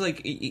one of those,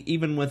 like,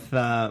 even with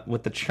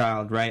the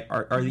child, right?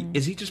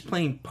 Is he just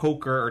playing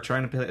poker or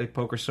trying to play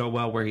poker so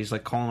well where he's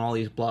like calling all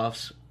these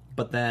bluffs,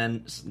 but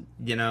then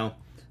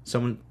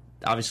someone,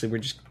 obviously we're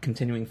just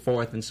continuing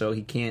forth, and so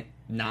he can't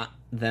not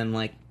then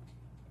like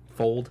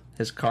fold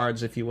his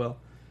cards, if you will.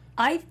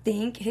 I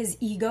think his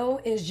ego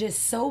is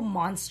just so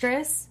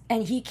monstrous,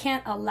 and he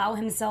can't allow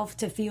himself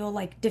to feel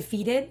like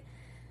defeated.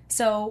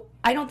 So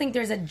I don't think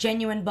there's a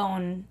genuine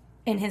bone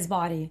in his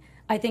body.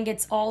 I think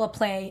it's all a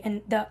play.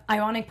 And the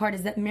ironic part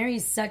is that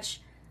Mary's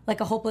such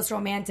like a hopeless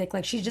romantic.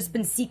 Like, she's just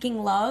been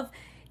seeking love.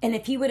 And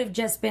if he would have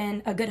just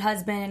been a good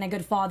husband and a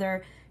good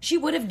father, she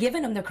would have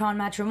given him the crown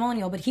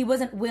matrimonial, but he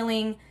wasn't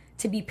willing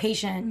to be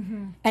patient.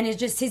 Mm-hmm. And it's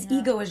just, his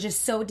ego is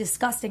just so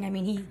disgusting. I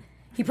mean,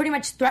 he pretty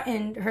much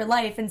threatened her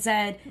life and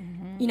said,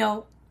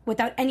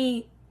 without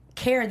any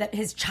care that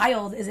his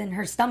child is in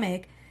her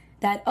stomach,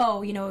 that,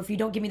 if you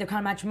don't give me the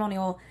crown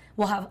matrimonial,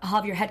 I'll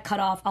have your head cut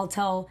off.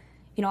 I'll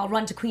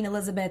run to Queen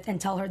Elizabeth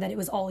and tell her that it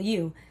was all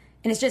you.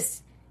 And it's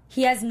just,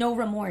 he has no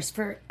remorse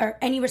or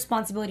any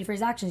responsibility for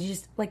his actions. He's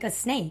just like a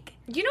snake.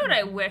 You know what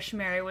I wish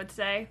Mary would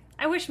say?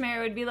 I wish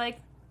Mary would be like,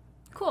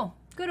 cool,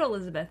 go to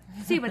Elizabeth.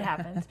 See what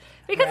happens.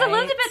 Because right.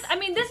 Elizabeth, I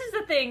mean, this is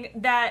the thing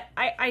that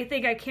I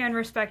think I can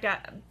respect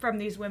from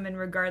these women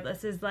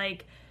regardless, is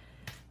like,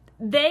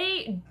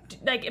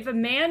 if a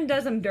man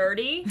does them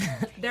dirty,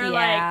 they're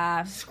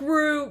like,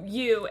 screw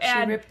you.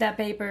 And she ripped that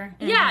paper.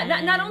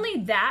 Yeah, not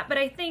only that, but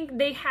I think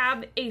they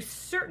have a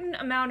certain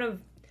amount of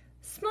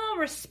small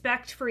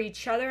respect for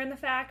each other, and the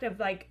fact of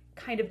like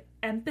kind of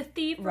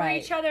empathy for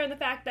each other, and the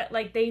fact that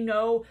like they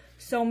know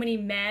so many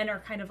men are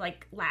kind of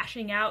like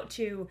lashing out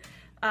to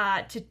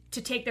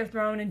take their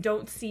throne and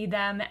don't see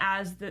them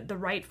as the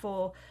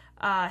rightful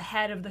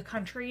head of the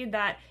country,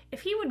 that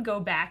if he would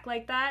go back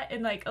like that,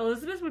 and like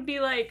Elizabeth would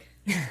be like,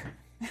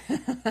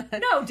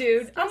 no,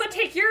 dude, I'm gonna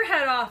take your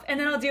head off, and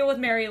then I'll deal with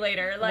Mary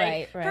later.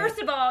 Like, right. First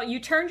of all, you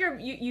turned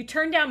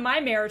down my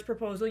marriage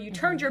proposal. You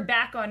turned your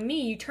back on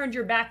me. You turned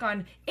your back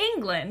on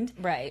England.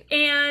 Right.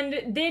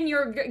 And then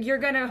you're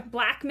gonna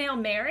blackmail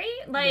Mary.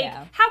 Like,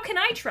 how can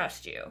I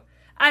trust you?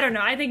 I don't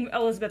know. I think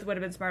Elizabeth would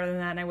have been smarter than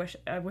that, and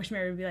I wish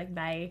Mary would be like,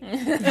 bye.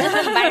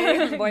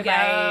 Bye, boy,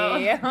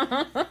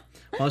 bye.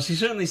 Well, she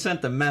certainly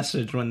sent the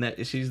message when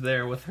she's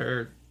there with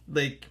her.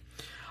 Like,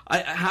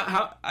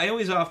 I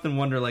always often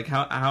wonder, like,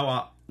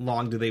 how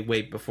long do they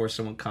wait before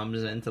someone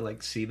comes in to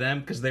like see them?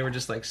 Because they were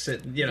just like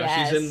sitting,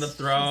 she's in the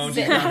throne,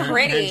 she's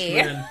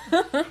pretty.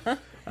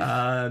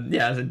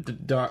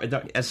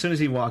 As soon as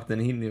he walked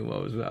in, he knew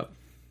what was up.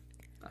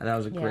 That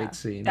was a great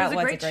scene. That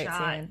was a great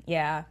shot. scene.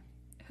 Yeah.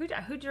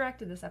 Who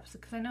directed this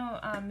episode? Because I know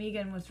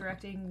Megan was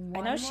directing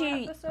one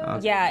episode.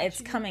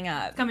 It's coming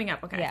up. Coming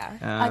up, okay.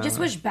 Yeah. I just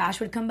wish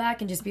Bash would come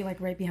back and just be like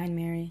right behind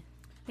Mary.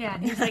 Yeah,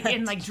 and he's like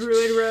in like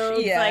druid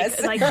robes,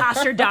 like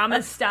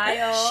Nostradamus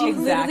style. She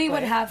literally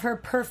would have her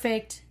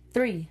perfect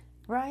 3.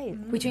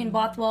 Right. Between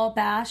Bothwell,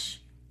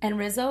 Bash, and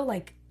Rizzo,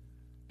 like,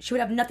 she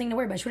would have nothing to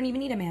worry about. She wouldn't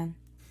even need a man.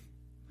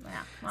 Yeah.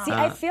 Wow. See,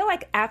 I feel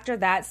like after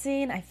that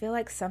scene, I feel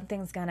like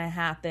something's gonna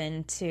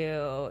happen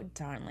to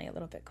Darnley a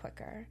little bit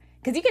quicker.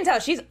 Because you can tell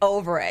she's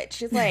over it.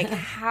 She's like,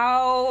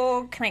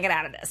 how can I get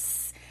out of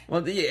this?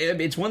 Well,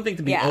 it's one thing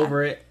to be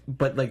over it,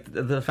 but like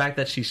the fact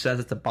that she says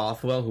it to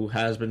Bothwell, who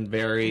has been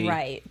very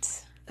not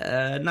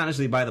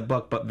necessarily by the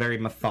book, but very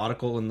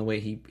methodical in the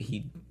way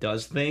he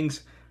does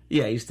things.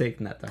 Yeah, he's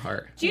taking that to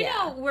heart. Do you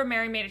know where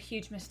Mary made a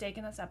huge mistake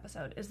in this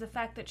episode? Is the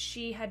fact that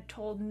she had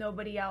told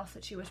nobody else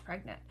that she was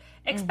pregnant.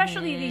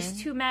 Especially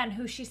these 2 men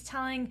who she's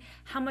telling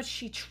how much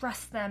she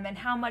trusts them and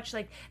how much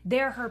like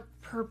they're her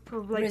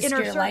like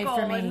inner circle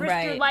and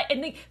risk your life.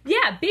 And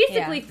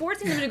basically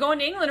forcing them to go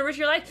into England and risk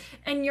your life.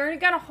 And you're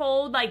gonna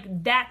hold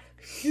like that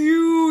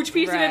huge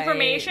piece of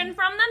information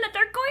from them that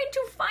they're going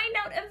to find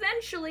out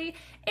eventually.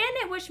 And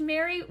I wish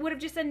Mary would have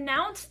just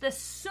announced this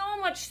so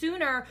much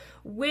sooner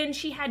when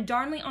she had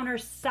Darnley on her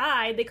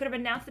side. They could have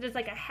announced it as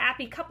like a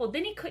happy couple.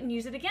 Then he couldn't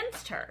use it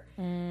against her.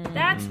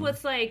 That's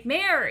what's like,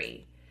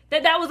 Mary.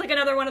 That was like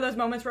another one of those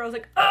moments where I was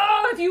like,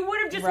 oh, if you would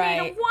have just made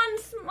a one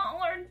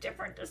smaller,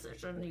 different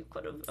decision, you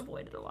could have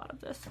avoided a lot of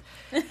this.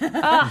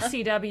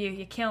 CW,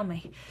 you kill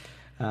me.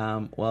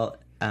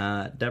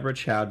 Deborah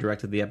Chow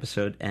directed the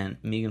episode, and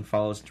Megan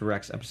Follows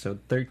directs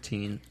episode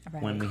 13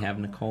 when we have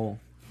Nicole.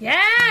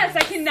 Yes,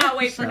 I cannot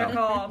wait for So-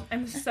 Nicole.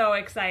 I'm so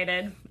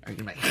excited. Are you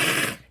gonna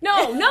make-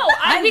 No, because love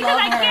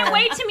I can't her.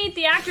 wait to meet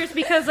the actress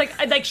because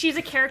like she's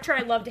a character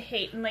I love to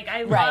hate and like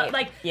I Right. love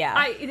like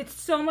Yeah. it's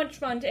so much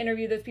fun to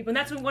interview those people and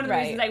that's one of the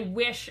Right. reasons I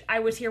wish I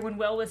was here when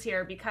Will was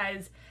here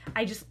because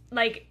I just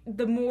like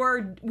the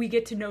more we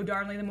get to know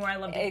Darnley, the more I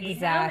love to hate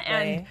Exactly.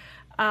 him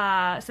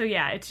and so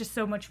yeah, it's just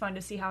so much fun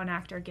to see how an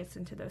actor gets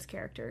into those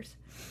characters.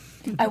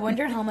 I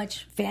wonder how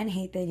much fan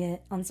hate they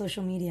get on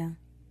social media.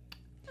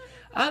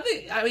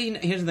 I mean,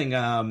 here's the thing.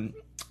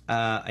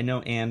 I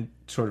know Anne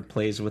sort of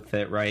plays with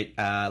it, right?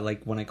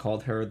 Like when I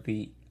called her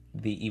the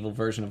evil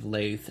version of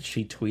Lath,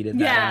 she tweeted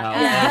that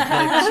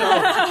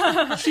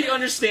out. Like, so she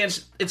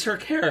understands it's her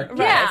character.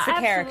 Right, Yeah, it's the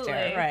absolutely.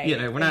 character, right? You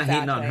know, we're not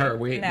hating on Exactly. her.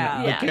 We're hating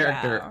No. the Yeah.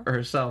 character No.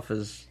 herself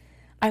is.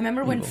 I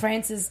remember when Evil.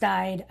 Frances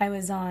died, I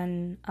was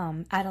on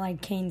Adeline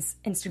Kane's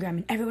Instagram,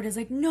 and everybody was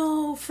like,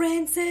 "No,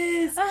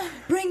 Frances,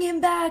 bring him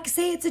back.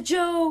 Say it's a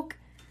joke."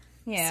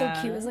 Yeah.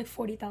 So cute. It was like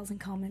 40,000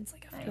 comments,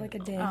 like after like a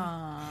day.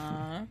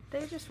 Aww.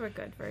 They just were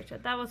good for each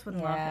other. That was when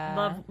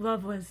Yeah.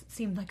 love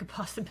seemed like a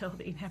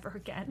possibility. Never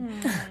again.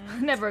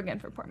 Never again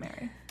for poor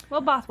Mary.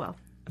 Well, Bothwell.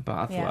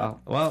 Bothwell.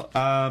 Well,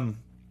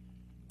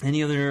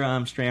 any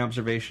other stray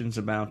observations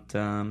about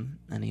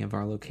any of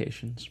our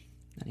locations,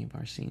 any of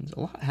our scenes?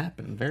 A lot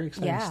happened. Very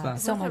exciting Yeah. stuff.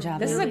 So much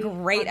happened. This is a Really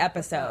great fun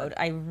episode.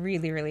 I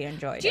really, really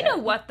enjoyed it. Do you know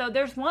what though?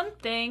 There's one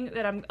thing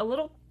that I'm a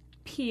little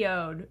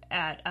PO'd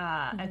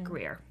at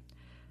Greer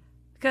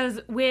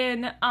because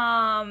when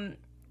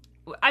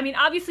I mean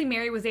obviously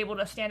Mary was able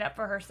to stand up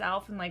for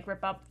herself and like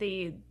rip up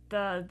the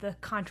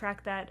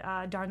contract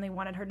that Darnley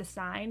wanted her to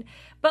sign,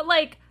 but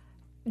like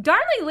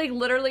Darnley like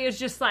literally is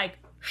just like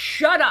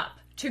shut up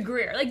to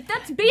Greer. Like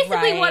that's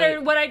basically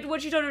Right.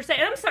 what she told her to say.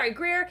 And I'm sorry,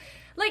 Greer.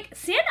 Like,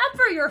 stand up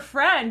for your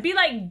friend. Be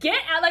like, get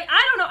out. Like,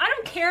 I don't know. I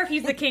don't care if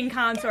he's the king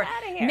consort. Get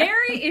outta here.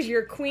 Mary is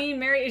your queen.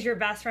 Mary is your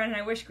best friend. And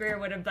I wish Greer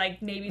would have,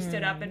 like, maybe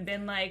stood up and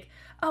been like,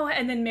 oh,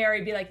 and then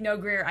Mary be like, no,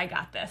 Greer, I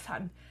got this,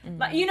 hon.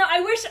 But, you know,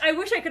 I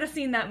wish I could have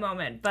seen that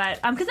moment. But,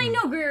 because I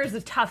know Greer is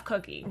a tough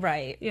cookie.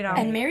 Right. You know?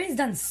 And Mary's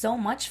done so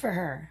much for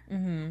her.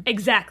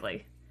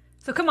 Exactly.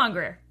 So come on,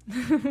 Greer.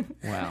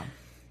 Wow.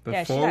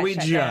 Yeah, she Before got we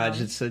shut judge,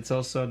 down. it's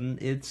also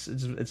it's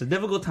a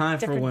difficult time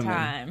for Different women.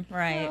 time.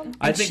 Right.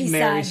 I think She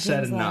Mary said said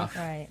James enough.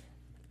 Right.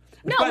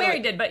 No, By the Mary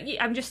way- did. But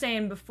I'm just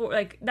saying before,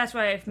 like, that's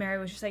why if Mary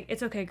was just like,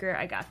 it's okay, Greer,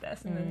 I got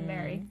this. And then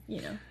Mary,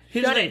 you know,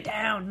 Here's shut the- it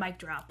down, mic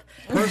drop.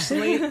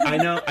 Personally,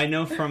 I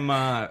know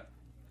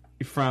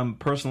from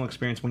personal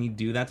experience when you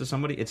do that to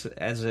somebody, it's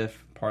as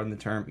if, pardon the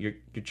term, you're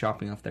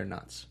chopping off their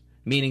nuts.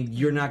 Meaning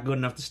you're not good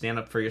enough to stand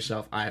up for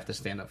yourself. I have to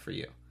stand up for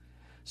you.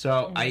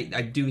 So I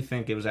do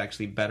think it was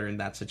actually better in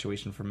that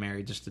situation for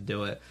Mary just to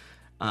do it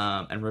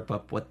and rip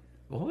up what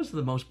was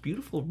the most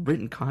beautiful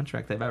written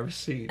contract I've ever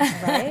seen.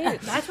 Right.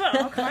 That's what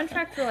all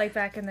contracts were like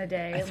back in the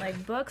day.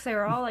 Like books, they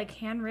were all like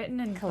handwritten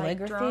and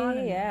Calligraphy, like drawn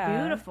and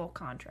yeah. beautiful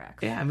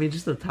contracts. Yeah, I mean,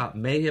 just the top.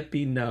 May it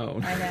be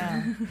known. I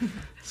know.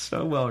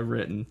 So well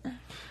written.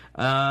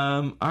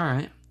 All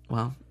right.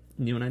 Well,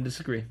 you and I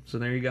disagree. So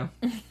there you go.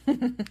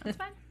 That's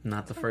fine.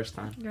 Not the first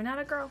time. You're not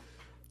a girl.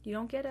 You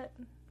don't get it.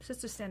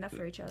 Sisters stand up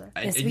for each other.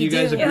 Yes, you we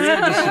guys do. agree or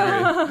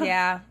disagree?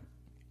 Yeah.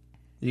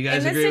 You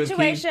guys In agree this with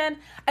Keith? situation,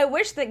 I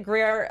wish that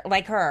Greer,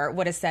 like her,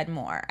 would have said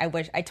more.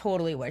 I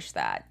totally wish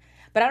that.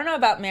 But I don't know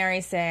about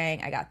Mary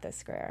saying, I got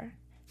this, Greer.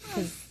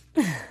 'Cause-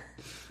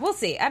 We'll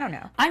see. I don't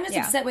know. I'm just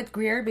Yeah. upset with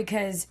Greer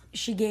because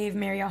she gave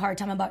Mary a hard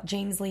time about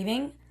James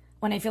leaving,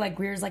 when I feel like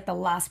Greer's like the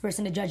last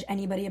person to judge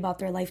anybody about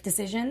their life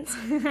decisions. So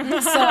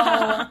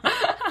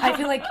I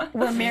feel like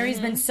where Mary's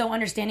been so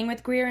understanding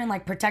with Greer and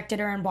like protected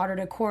her and brought her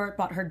to court,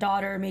 brought her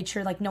daughter, made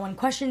sure like no one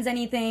questions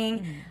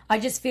anything. I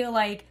just feel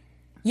like,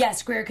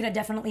 yes, Greer could have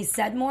definitely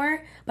said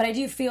more, but I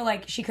do feel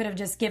like she could have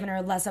just given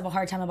her less of a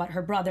hard time about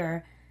her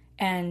brother.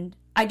 And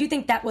I do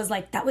think that was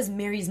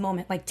Mary's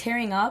moment, like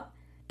tearing up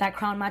that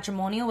crown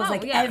matrimonial was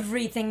yeah.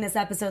 everything this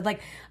episode.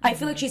 Like I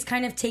feel like she's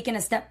kind of taken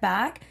a step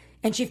back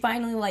and she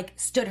finally like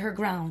stood her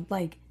ground.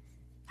 Like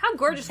How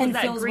gorgeous was in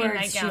that Phil's green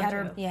words, nightgown? she had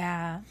her. too?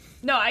 Yeah.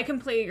 No, I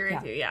completely agree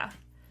with Yeah. you. Yeah,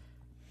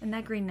 and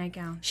that green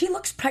nightgown. She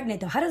looks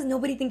pregnant though. How does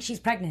nobody think she's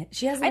pregnant?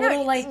 She has a I know.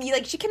 little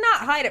Like she cannot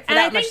hide it for And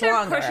I that think much they're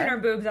longer. pushing her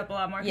boobs up a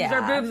lot more because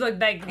Yeah. her boobs look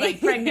like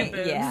pregnant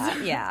boobs. Yeah.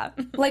 Yeah.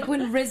 like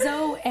when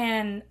Rizzo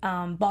and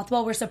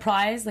Bothwell were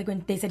surprised, like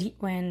when they said he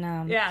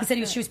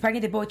said she was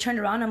pregnant, they both turned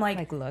around. I'm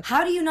like look.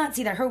 how do you not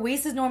see that? Her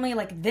waist is normally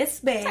like this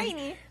big,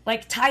 Tiny.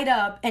 like tied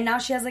up, and now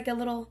she has like a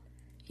little,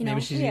 you know,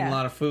 Maybe she's eating a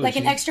lot of food. like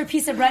an She- extra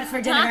piece of bread for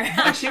dinner.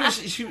 Like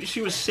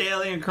she was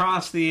sailing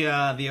across the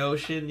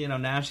ocean. You know,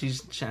 now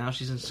she's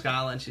in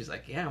Scotland. She's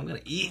like, yeah, I'm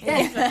gonna eat.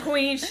 The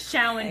queen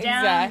chowing down,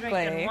 Exactly.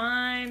 drinking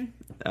wine.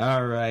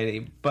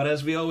 Alrighty, but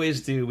as we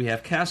always do, we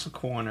have Castle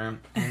Corner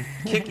and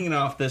kicking it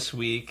off this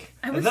week.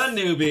 The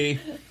newbie,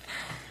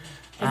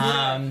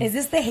 Is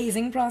this the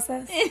hazing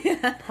process?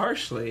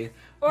 partially,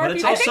 Or but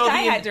it's I I think also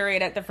I the had to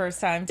read it the first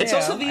time too. it's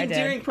also the I did.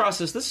 endearing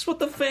process. This is what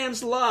the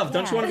fans love.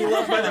 Don't you want to be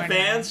loved by the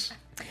fans?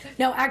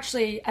 No,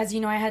 actually, as you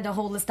know, I had a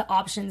whole list of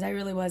options. I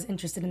really was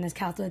interested in this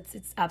castle.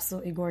 It's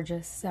absolutely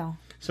gorgeous. So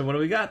So what do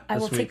we got I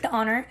this will week? take the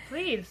honor.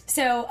 Please.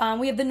 So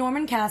we have the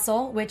Norman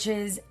Castle, which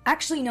is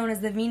actually known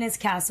as the Venus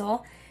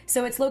Castle.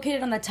 So it's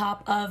located on the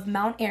top of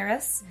Mount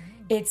Eris.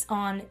 It's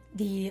on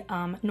the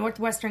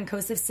northwestern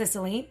coast of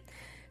Sicily.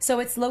 So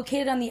it's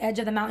located on the edge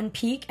of the mountain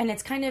peak, and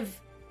it's kind of,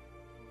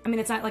 I mean,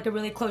 it's not like a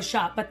really close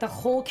shot, but the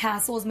whole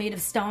castle is made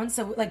of stone.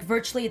 So like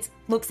virtually it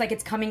looks like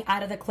it's coming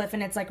out of the cliff,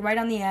 and it's like right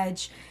on the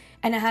edge.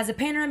 And it has a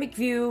panoramic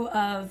view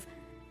of,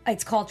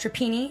 it's called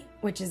Trapani,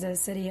 which is a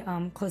city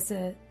close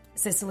to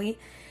Sicily.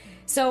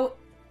 So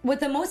what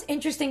the most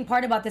interesting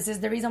part about this is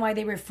the reason why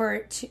they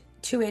refer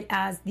to it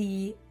as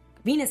the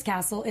Venus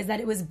Castle is that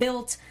it was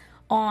built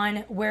on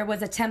where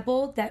was a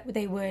temple that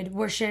they would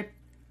worship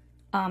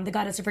the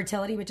goddess of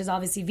fertility, which is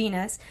obviously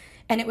Venus.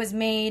 And it was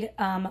made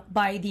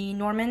by the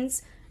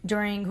Normans who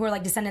are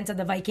like descendants of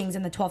the Vikings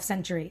in the 12th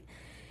century.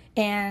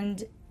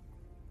 And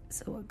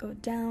so we'll go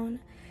down.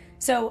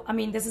 So, I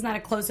mean, this is not a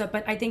close-up,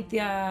 but I think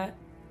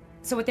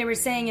so what they were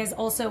saying is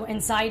also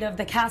inside of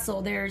the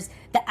castle, there's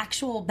the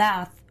actual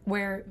bath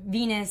where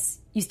Venus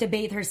used to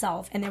bathe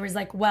herself, and there was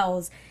like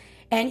wells.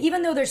 And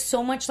even though there's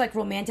so much like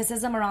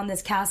romanticism around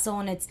this castle,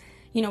 and it's,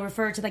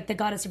 referred to like the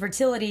goddess of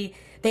fertility,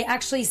 they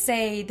actually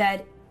say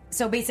that,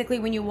 so basically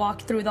when you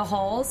walk through the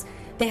halls,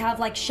 they have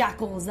like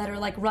shackles that are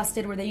like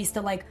rusted where they used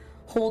to like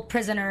hold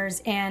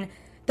prisoners. And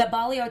the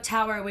Balliol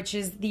Tower, which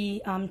is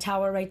the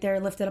tower right there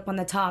lifted up on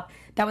the top,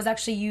 that was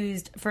actually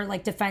used for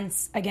like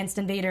defense against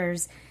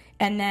invaders.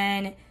 And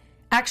then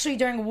actually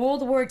during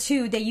World War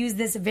II, they used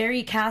this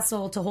very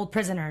castle to hold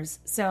prisoners.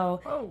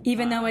 So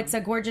even though it's a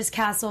gorgeous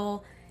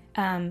castle,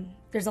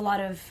 there's a lot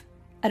of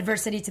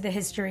adversity to the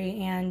history,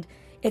 and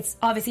it's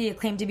obviously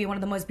acclaimed to be one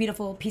of the most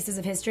beautiful pieces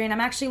of history. And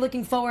I'm actually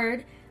looking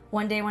forward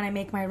one day when I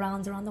make my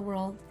rounds around the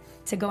world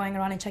to going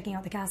around and checking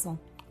out the castle.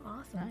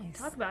 Awesome. Nice.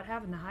 Talk about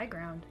having the high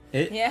ground.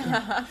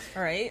 Yeah,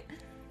 right.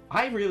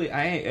 I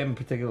in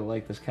particular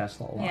like this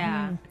castle a lot.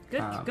 Yeah.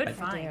 Good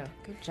find.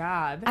 Good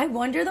job. I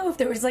wonder though if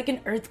there was like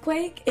an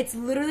earthquake. It's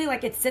literally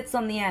like it sits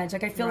on the edge.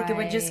 Like I feel like it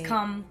would just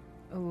come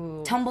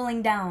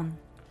tumbling down.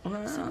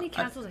 So many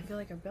castles I feel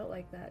like are built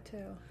like that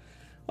too.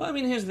 Well, I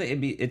mean,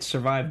 it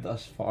survived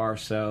thus far,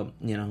 so,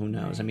 who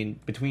knows? Right. I mean,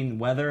 between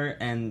weather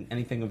and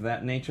anything of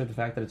that nature, the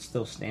fact that it's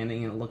still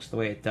standing and it looks the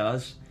way it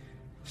does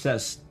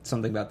says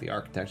something about the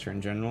architecture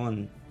in general,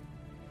 and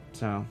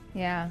so...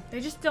 Yeah. They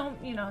just don't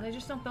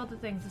build the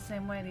things the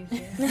same way these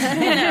days.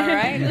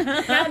 Right?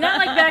 not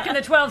like back in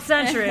the 12th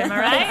century, am I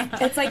right?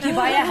 It's like you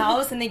buy a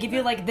house and they give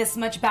you, like, this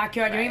much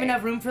backyard. Right. You don't even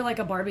have room for, like,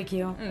 a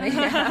barbecue.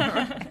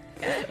 Yeah.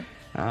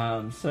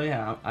 So,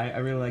 yeah, I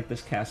really like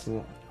this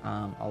castle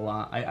a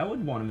lot. I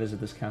would want to visit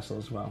this castle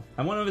as well.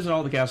 I want to visit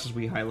all the castles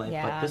we highlight,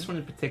 but this one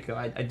in particular,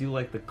 I do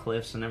like the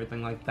cliffs and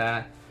everything like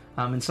that.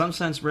 In some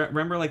sense,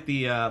 remember like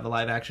the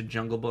live action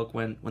Jungle Book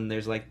when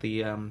there's like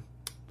the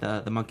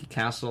monkey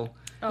castle.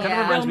 Oh,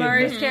 yeah. Bill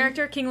Murray's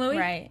character, King Louie,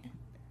 right?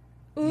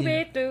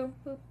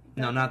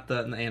 No, not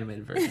the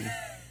animated version.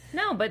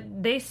 No,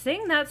 but they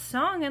sing that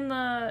song in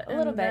the a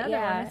little bit.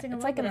 Yeah,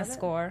 it's like in the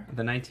score.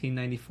 The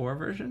 1994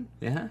 version.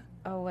 Yeah.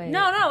 Oh wait.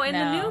 No. In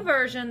the new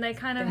version, they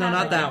kind of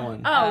not that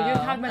one. Oh, you're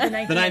talking about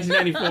the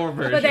 1994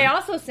 version. But they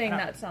also sing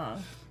that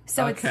song.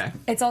 So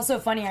it's also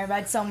funny. I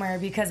read somewhere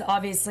because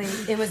obviously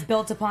it was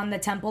built upon the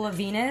Temple of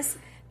Venus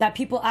that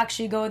people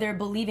actually go there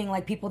believing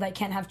like people that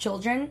can't have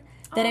children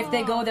that if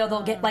they go there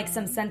they'll get like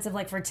some sense of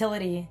like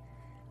fertility.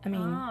 I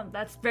mean,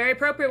 that's very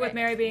appropropriate with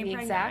Mary being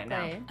pregnant exactly.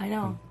 right now. I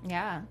know.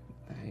 Yeah.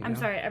 I'm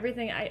sorry.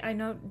 Everything I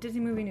know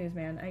Disney movie news,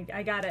 man.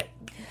 I got it.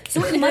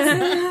 So it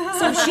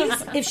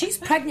must. If she's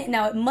pregnant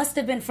now, it must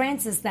have been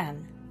Frances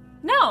then.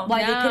 No, why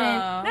they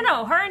couldn't?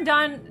 No. Her and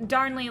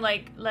Darnley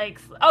like.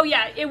 Oh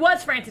yeah, it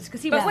was Frances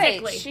because he was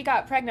sickly. She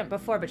got pregnant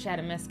before, but she had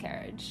a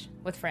miscarriage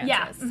with Frances.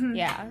 Yeah. Mm-hmm.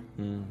 Yeah.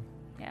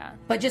 Yeah.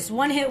 But just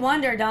one hit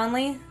wonder,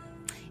 Darnley.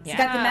 He's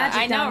got the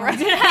magic. I know, right?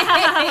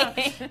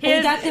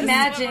 He got the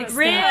magic.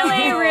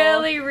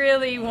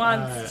 Really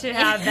wants to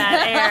have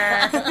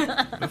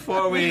that air.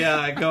 Before we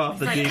go off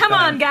the deep come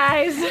on,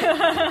 guys.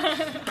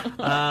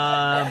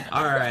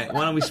 All right.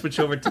 Why don't we switch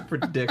over to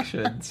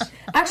predictions?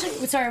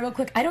 Actually, sorry, real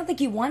quick. I don't think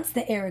he wants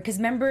the air because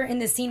remember in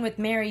the scene with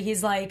Mary,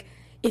 he's like,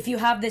 "If you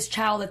have this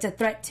child, it's a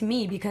threat to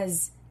me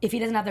because if he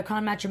doesn't have the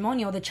crown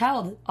matrimonial, the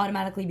child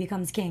automatically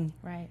becomes king."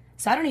 Right.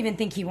 So I don't even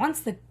think he wants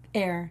the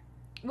heir.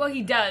 Well,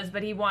 he does,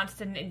 but he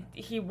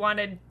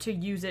wanted to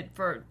use it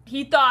for...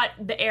 He thought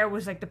the heir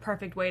was, like, the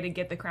perfect way to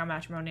get the crown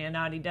matrimony, and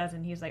now he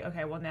doesn't. He's like,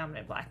 okay, well, now I'm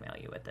going to blackmail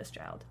you with this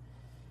child.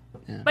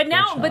 Yeah,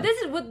 but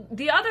this is what...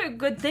 The other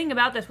good thing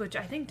about this, which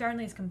I think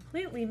Darnley's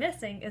completely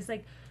missing, is,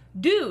 like,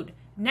 dude,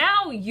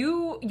 now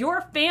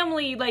your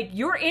family, like,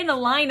 you're in a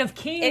line of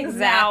kings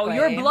now.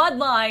 Your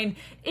bloodline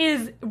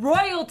is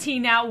royalty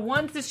now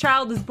once this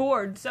child is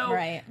born. So,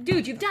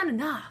 dude, you've done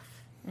enough.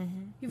 Mm-hmm.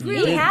 You're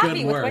really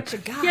happy with what you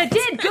got. You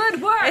did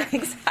good work.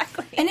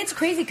 Exactly. And it's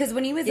crazy because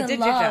when he was in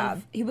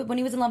love, when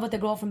he was in love with the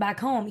girl from back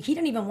home, he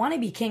didn't even want to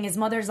be king. His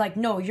mother's like,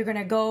 no, you're going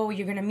to go,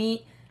 you're going to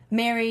meet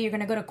Mary, you're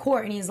going to go to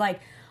court. And he's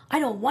like, I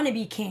don't want to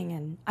be king.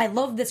 And I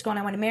love this girl and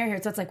I want to marry her.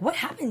 So it's like, what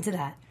happened to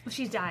that? Well,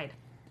 she's died.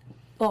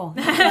 Oh,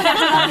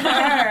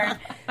 her.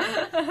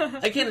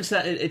 Again,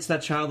 it's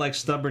that childlike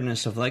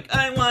stubbornness of like,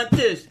 I want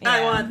this,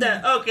 I want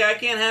that. Okay, I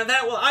can't have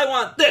that. Well, I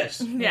want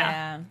this.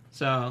 Yeah.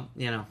 So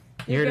here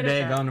good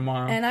today, at that. gone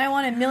tomorrow. And I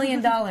want $1 million.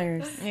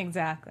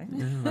 Exactly.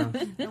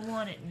 I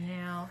want it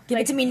now. Give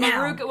it to me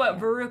now.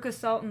 Veruca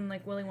Salt and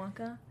like Willy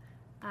Wonka?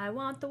 I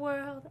want the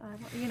world.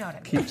 You know what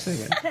I mean. Keep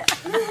singing.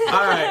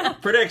 All right,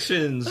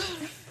 predictions.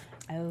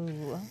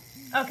 Oh.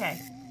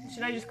 Okay.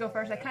 Should I just go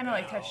first? I kind of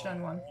like touched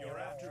on one.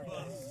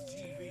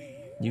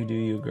 You do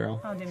you, girl.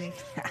 I'll do me.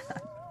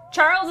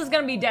 Charles is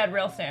going to be dead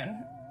real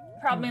soon.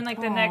 Probably in like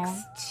the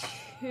next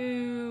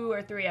 2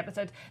 or 3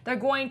 episodes. They're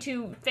going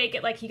to fake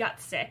it like he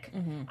got sick.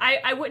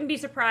 I wouldn't be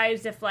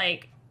surprised if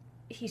like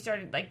he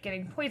started like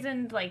getting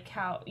poisoned, like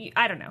how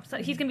I don't know. So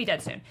he's going to be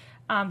dead soon.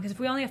 Because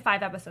we only have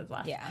 5 episodes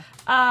left. Yeah.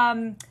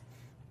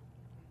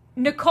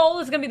 Nicole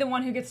is going to be the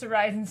one who gets to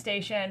Rising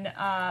Station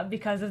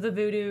because of the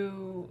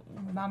voodoo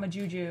Mama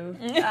Juju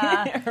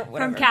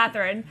from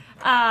Catherine,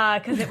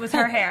 because it was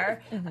her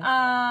hair.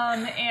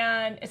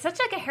 And it's such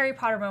like a Harry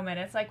Potter moment.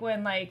 It's like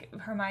when like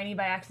Hermione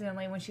by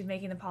accidentally, when she's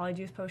making the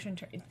polyjuice potion,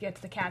 gets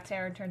the cat's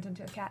hair and turns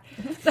into a cat.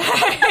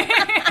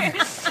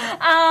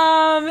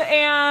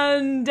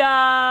 And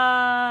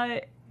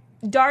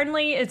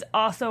Darnley is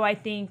also, I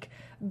think,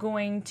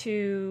 going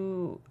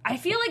to... I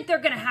feel like they're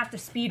going to have to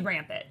speed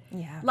ramp it.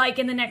 Yeah. Like,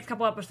 in the next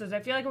couple episodes, I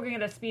feel like we're going to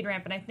get a speed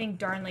ramp, and I think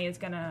Darnley is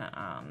going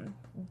to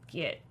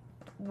get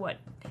what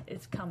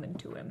is coming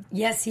to him.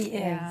 Yes, he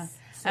is. Yeah.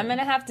 I'm going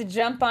to have to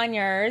jump on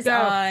yours Go.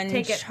 on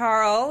Take it.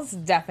 Charles,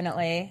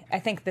 definitely. I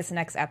think this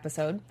next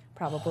episode,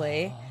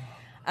 probably.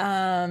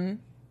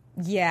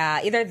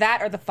 Yeah, either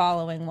that or the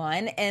following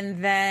one.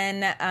 And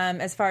then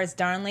as far as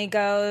Darnley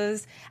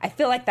goes, I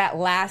feel like that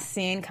last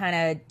scene kind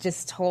of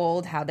just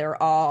told how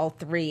they're all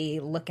 3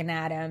 looking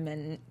at him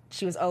and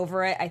she was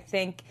over it. I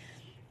think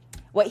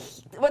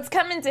what's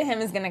coming to him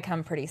is going to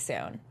come pretty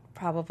soon.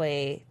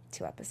 Probably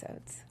 2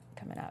 episodes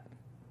coming up.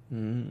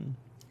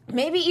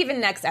 Maybe even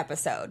next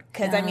episode.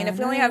 Because, I mean, if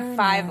we only have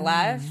 5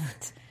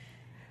 left...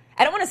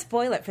 I don't want to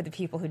spoil it for the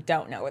people who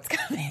don't know what's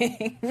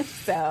coming.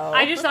 So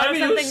I just thought I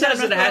mean, of who something says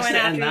that it has I'm to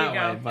gonna end throw in that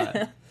after way? you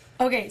go. But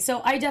Okay,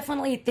 so I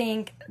definitely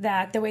think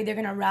that the way they're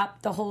going to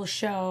wrap the whole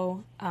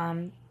show,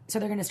 so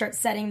they're going to start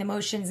setting the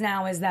motions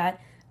now, is that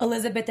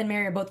Elizabeth and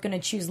Mary are both going to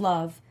choose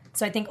love.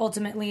 So I think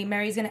ultimately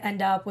Mary's going to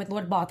end up with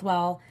Lord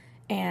Bothwell,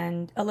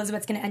 and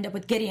Elizabeth's going to end up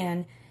with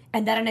Gideon,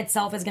 and that in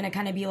itself is going to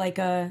kind of be like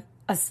a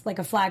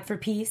flag for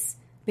peace,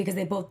 because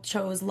they both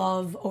chose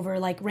love over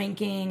like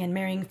ranking and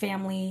marrying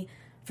family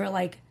for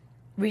like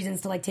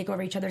reasons to like take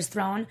over each other's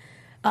throne.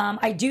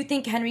 I do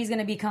think Henry's going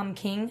to become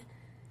king,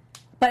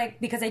 but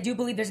because I do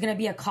believe there's going to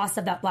be a cost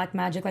of that black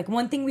magic. Like,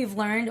 one thing we've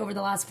learned over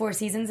the last 4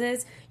 seasons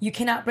is you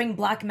cannot bring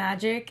black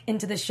magic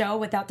into the show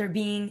without there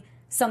being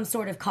some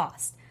sort of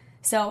cost.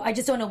 So I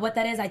just don't know what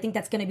that is. I think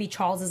that's going to be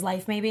Charles's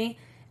life maybe,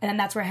 and then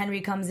that's where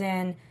Henry comes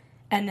in.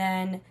 And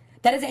then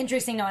that is an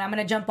interesting note. I'm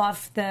going to jump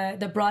off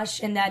the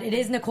brush in that it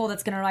is Nicole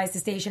that's going to rise to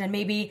station, and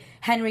maybe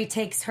Henry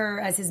takes her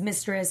as his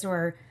mistress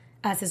or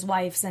as his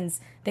wife,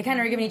 since they kind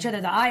of were giving each other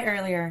the eye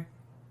earlier.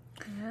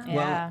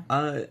 yeah.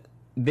 well,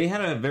 they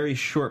had a very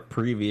short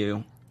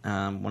preview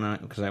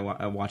because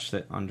I watched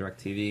it on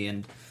DirecTV,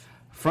 and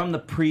from the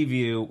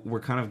preview, we're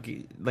kind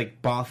of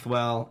like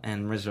Bothwell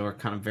and Rizzo are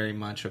kind of very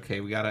much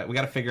okay. We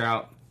gotta figure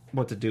out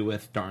what to do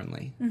with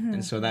Darnley,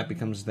 and so that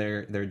becomes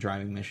their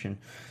driving mission.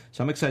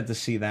 So I'm excited to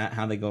see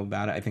how they go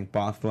about it. I think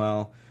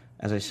Bothwell,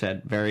 as I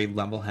said, very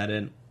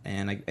level-headed,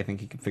 and I think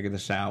he can figure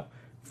this out.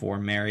 For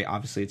Mary,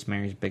 obviously, it's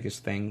Mary's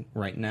biggest thing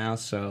right now,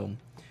 so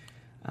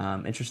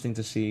interesting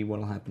to see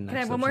what'll happen next.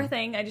 Okay, one more episode.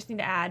 thing I just need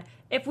to add.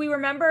 If we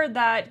remember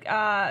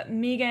that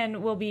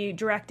Megan will be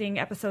directing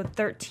episode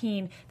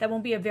 13, that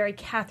won't be a very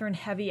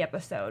Catherine-heavy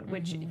episode,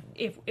 which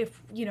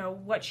if you know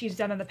what she's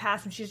done in the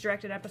past, when she's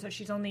directed episodes,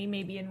 she's only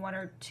maybe in 1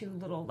 or 2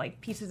 little like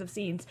pieces of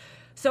scenes.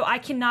 So I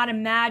cannot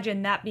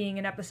imagine that being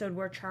an episode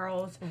where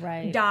Charles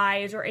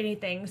dies or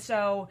anything.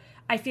 So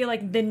I feel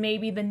like then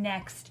maybe the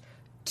next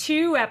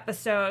 2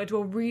 episodes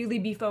will really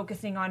be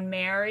focusing on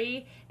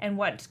Mary and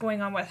what's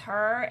going on with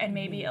her, and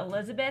maybe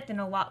Elizabeth,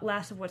 and a lot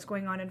less of what's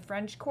going on in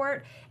French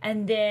court.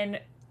 And then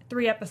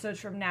 3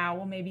 episodes from now,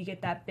 we'll maybe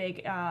get that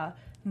big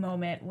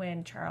moment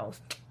when Charles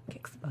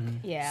kicks the bucket.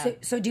 Yeah.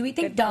 So do we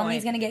think Good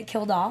Darnley's point. going to get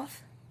killed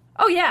off?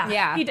 Oh yeah,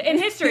 Yeah. In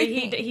history,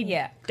 he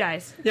Yeah.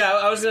 dies. Yeah,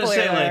 I was going to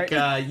say, Spoiler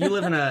like, you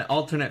live in an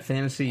alternate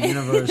fantasy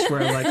universe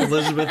where, like,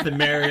 Elizabeth and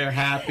Mary are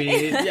happy.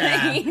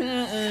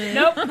 Yeah.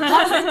 Nope.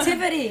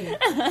 Positivity.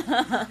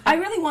 I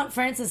really want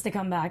Francis to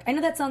come back. I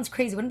know that sounds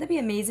crazy. Wouldn't that be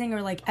amazing?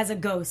 Or like as a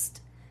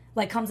ghost,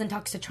 like comes and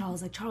talks to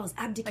Charles, like Charles,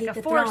 abdicate Like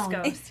a the Force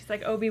throne. ghost. He's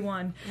like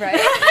Obi-Wan. Right.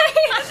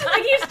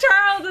 Like he's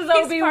Charles as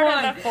He's Obi-Wan.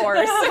 part of the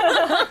Force.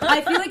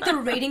 I feel like the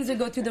ratings would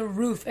go through the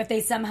roof if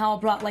they somehow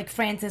brought like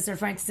Francis or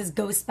Francis's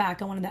ghost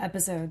back on one of the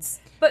episodes.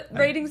 But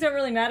ratings don't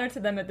really matter to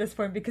them at this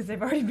point because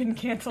they've already been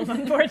canceled,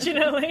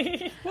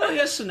 unfortunately. Well,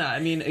 yes and no. I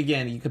mean,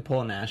 again, you could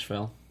pull a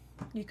Nashville.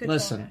 You could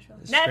Listen, pull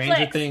stranger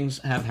Netflix. things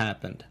have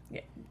happened.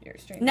 Yeah, you're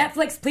streaming.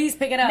 Netflix, please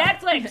pick it up.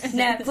 Netflix.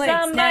 Netflix.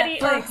 Somebody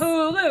Netflix.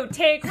 or Hulu.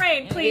 Take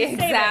Rain, please.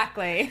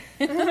 Exactly.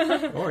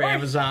 Or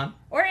Amazon.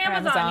 Or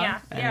Amazon. Amazon. Yeah.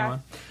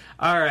 Anyone.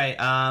 All right,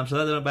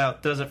 so that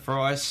about does it for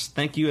us.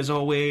 Thank you as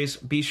always.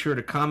 Be sure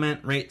to comment,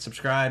 rate,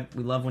 subscribe.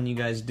 We love when you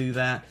guys do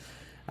that.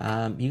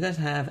 You guys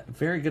have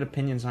very good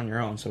opinions on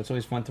your own, so it's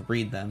always fun to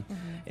read them.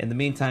 In the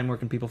meantime, where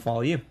can people follow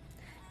you?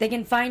 They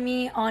can find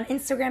me on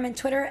Instagram and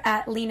Twitter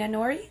at Lena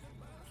Nori.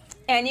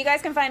 And you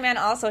guys can find me on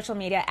all social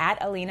media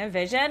at Alina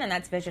Vision, and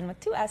that's Vision with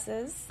 2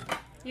 S's.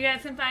 You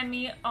guys can find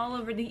me all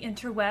over the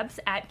interwebs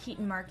at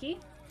Keaton Markey.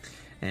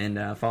 And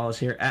follow us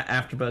here at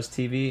AfterBuzz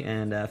TV,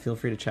 and feel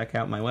free to check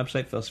out my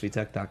website,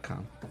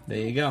 philosophytech.com. There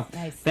you go.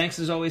 Nice. Thanks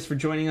as always for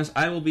joining us.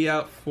 I will be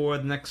out for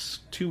the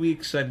next 2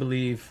 weeks, I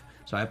believe,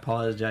 so I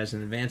apologize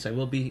in advance. I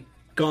will be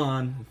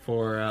gone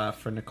for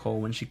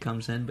Nicole when she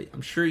comes in, but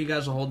I'm sure you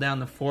guys will hold down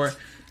the fort.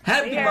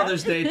 Happy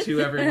Mother's Day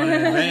to everyone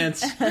in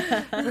advance.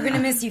 We're going to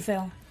miss you,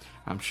 Phil.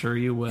 I'm sure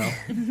you will.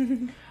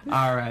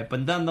 All right,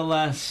 but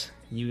nonetheless,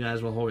 you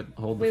guys will hold the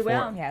fort. We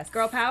will. Yes.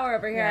 Girl power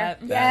over here. Yep.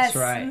 That's Yes.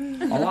 right.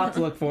 A lot to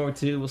look forward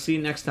to. We'll see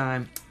you next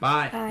time.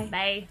 Bye. Bye.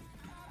 Bye.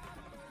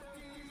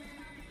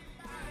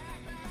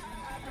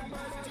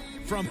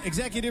 From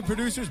executive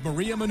producers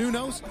Maria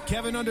Menounos,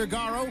 Kevin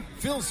Undergaro,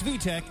 Phil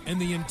Svitek,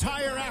 and the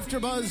entire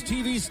AfterBuzz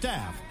TV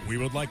staff, we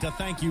would like to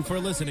thank you for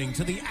listening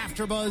to the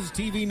AfterBuzz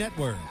TV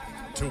network.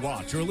 To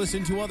watch or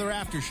listen to other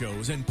after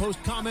shows and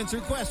post comments or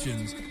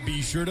questions,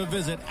 be sure to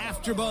visit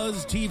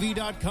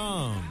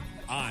AfterBuzzTV.com.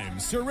 I'm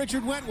Sir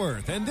Richard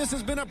Wentworth, and this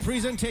has been a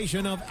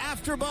presentation of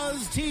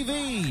AfterBuzz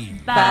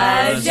TV.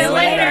 Buzz you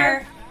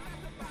later.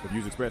 The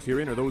views expressed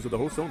herein are those of the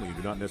hosts only and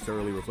do not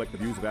necessarily reflect the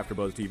views of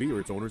AfterBuzz TV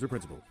or its owners or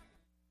principals.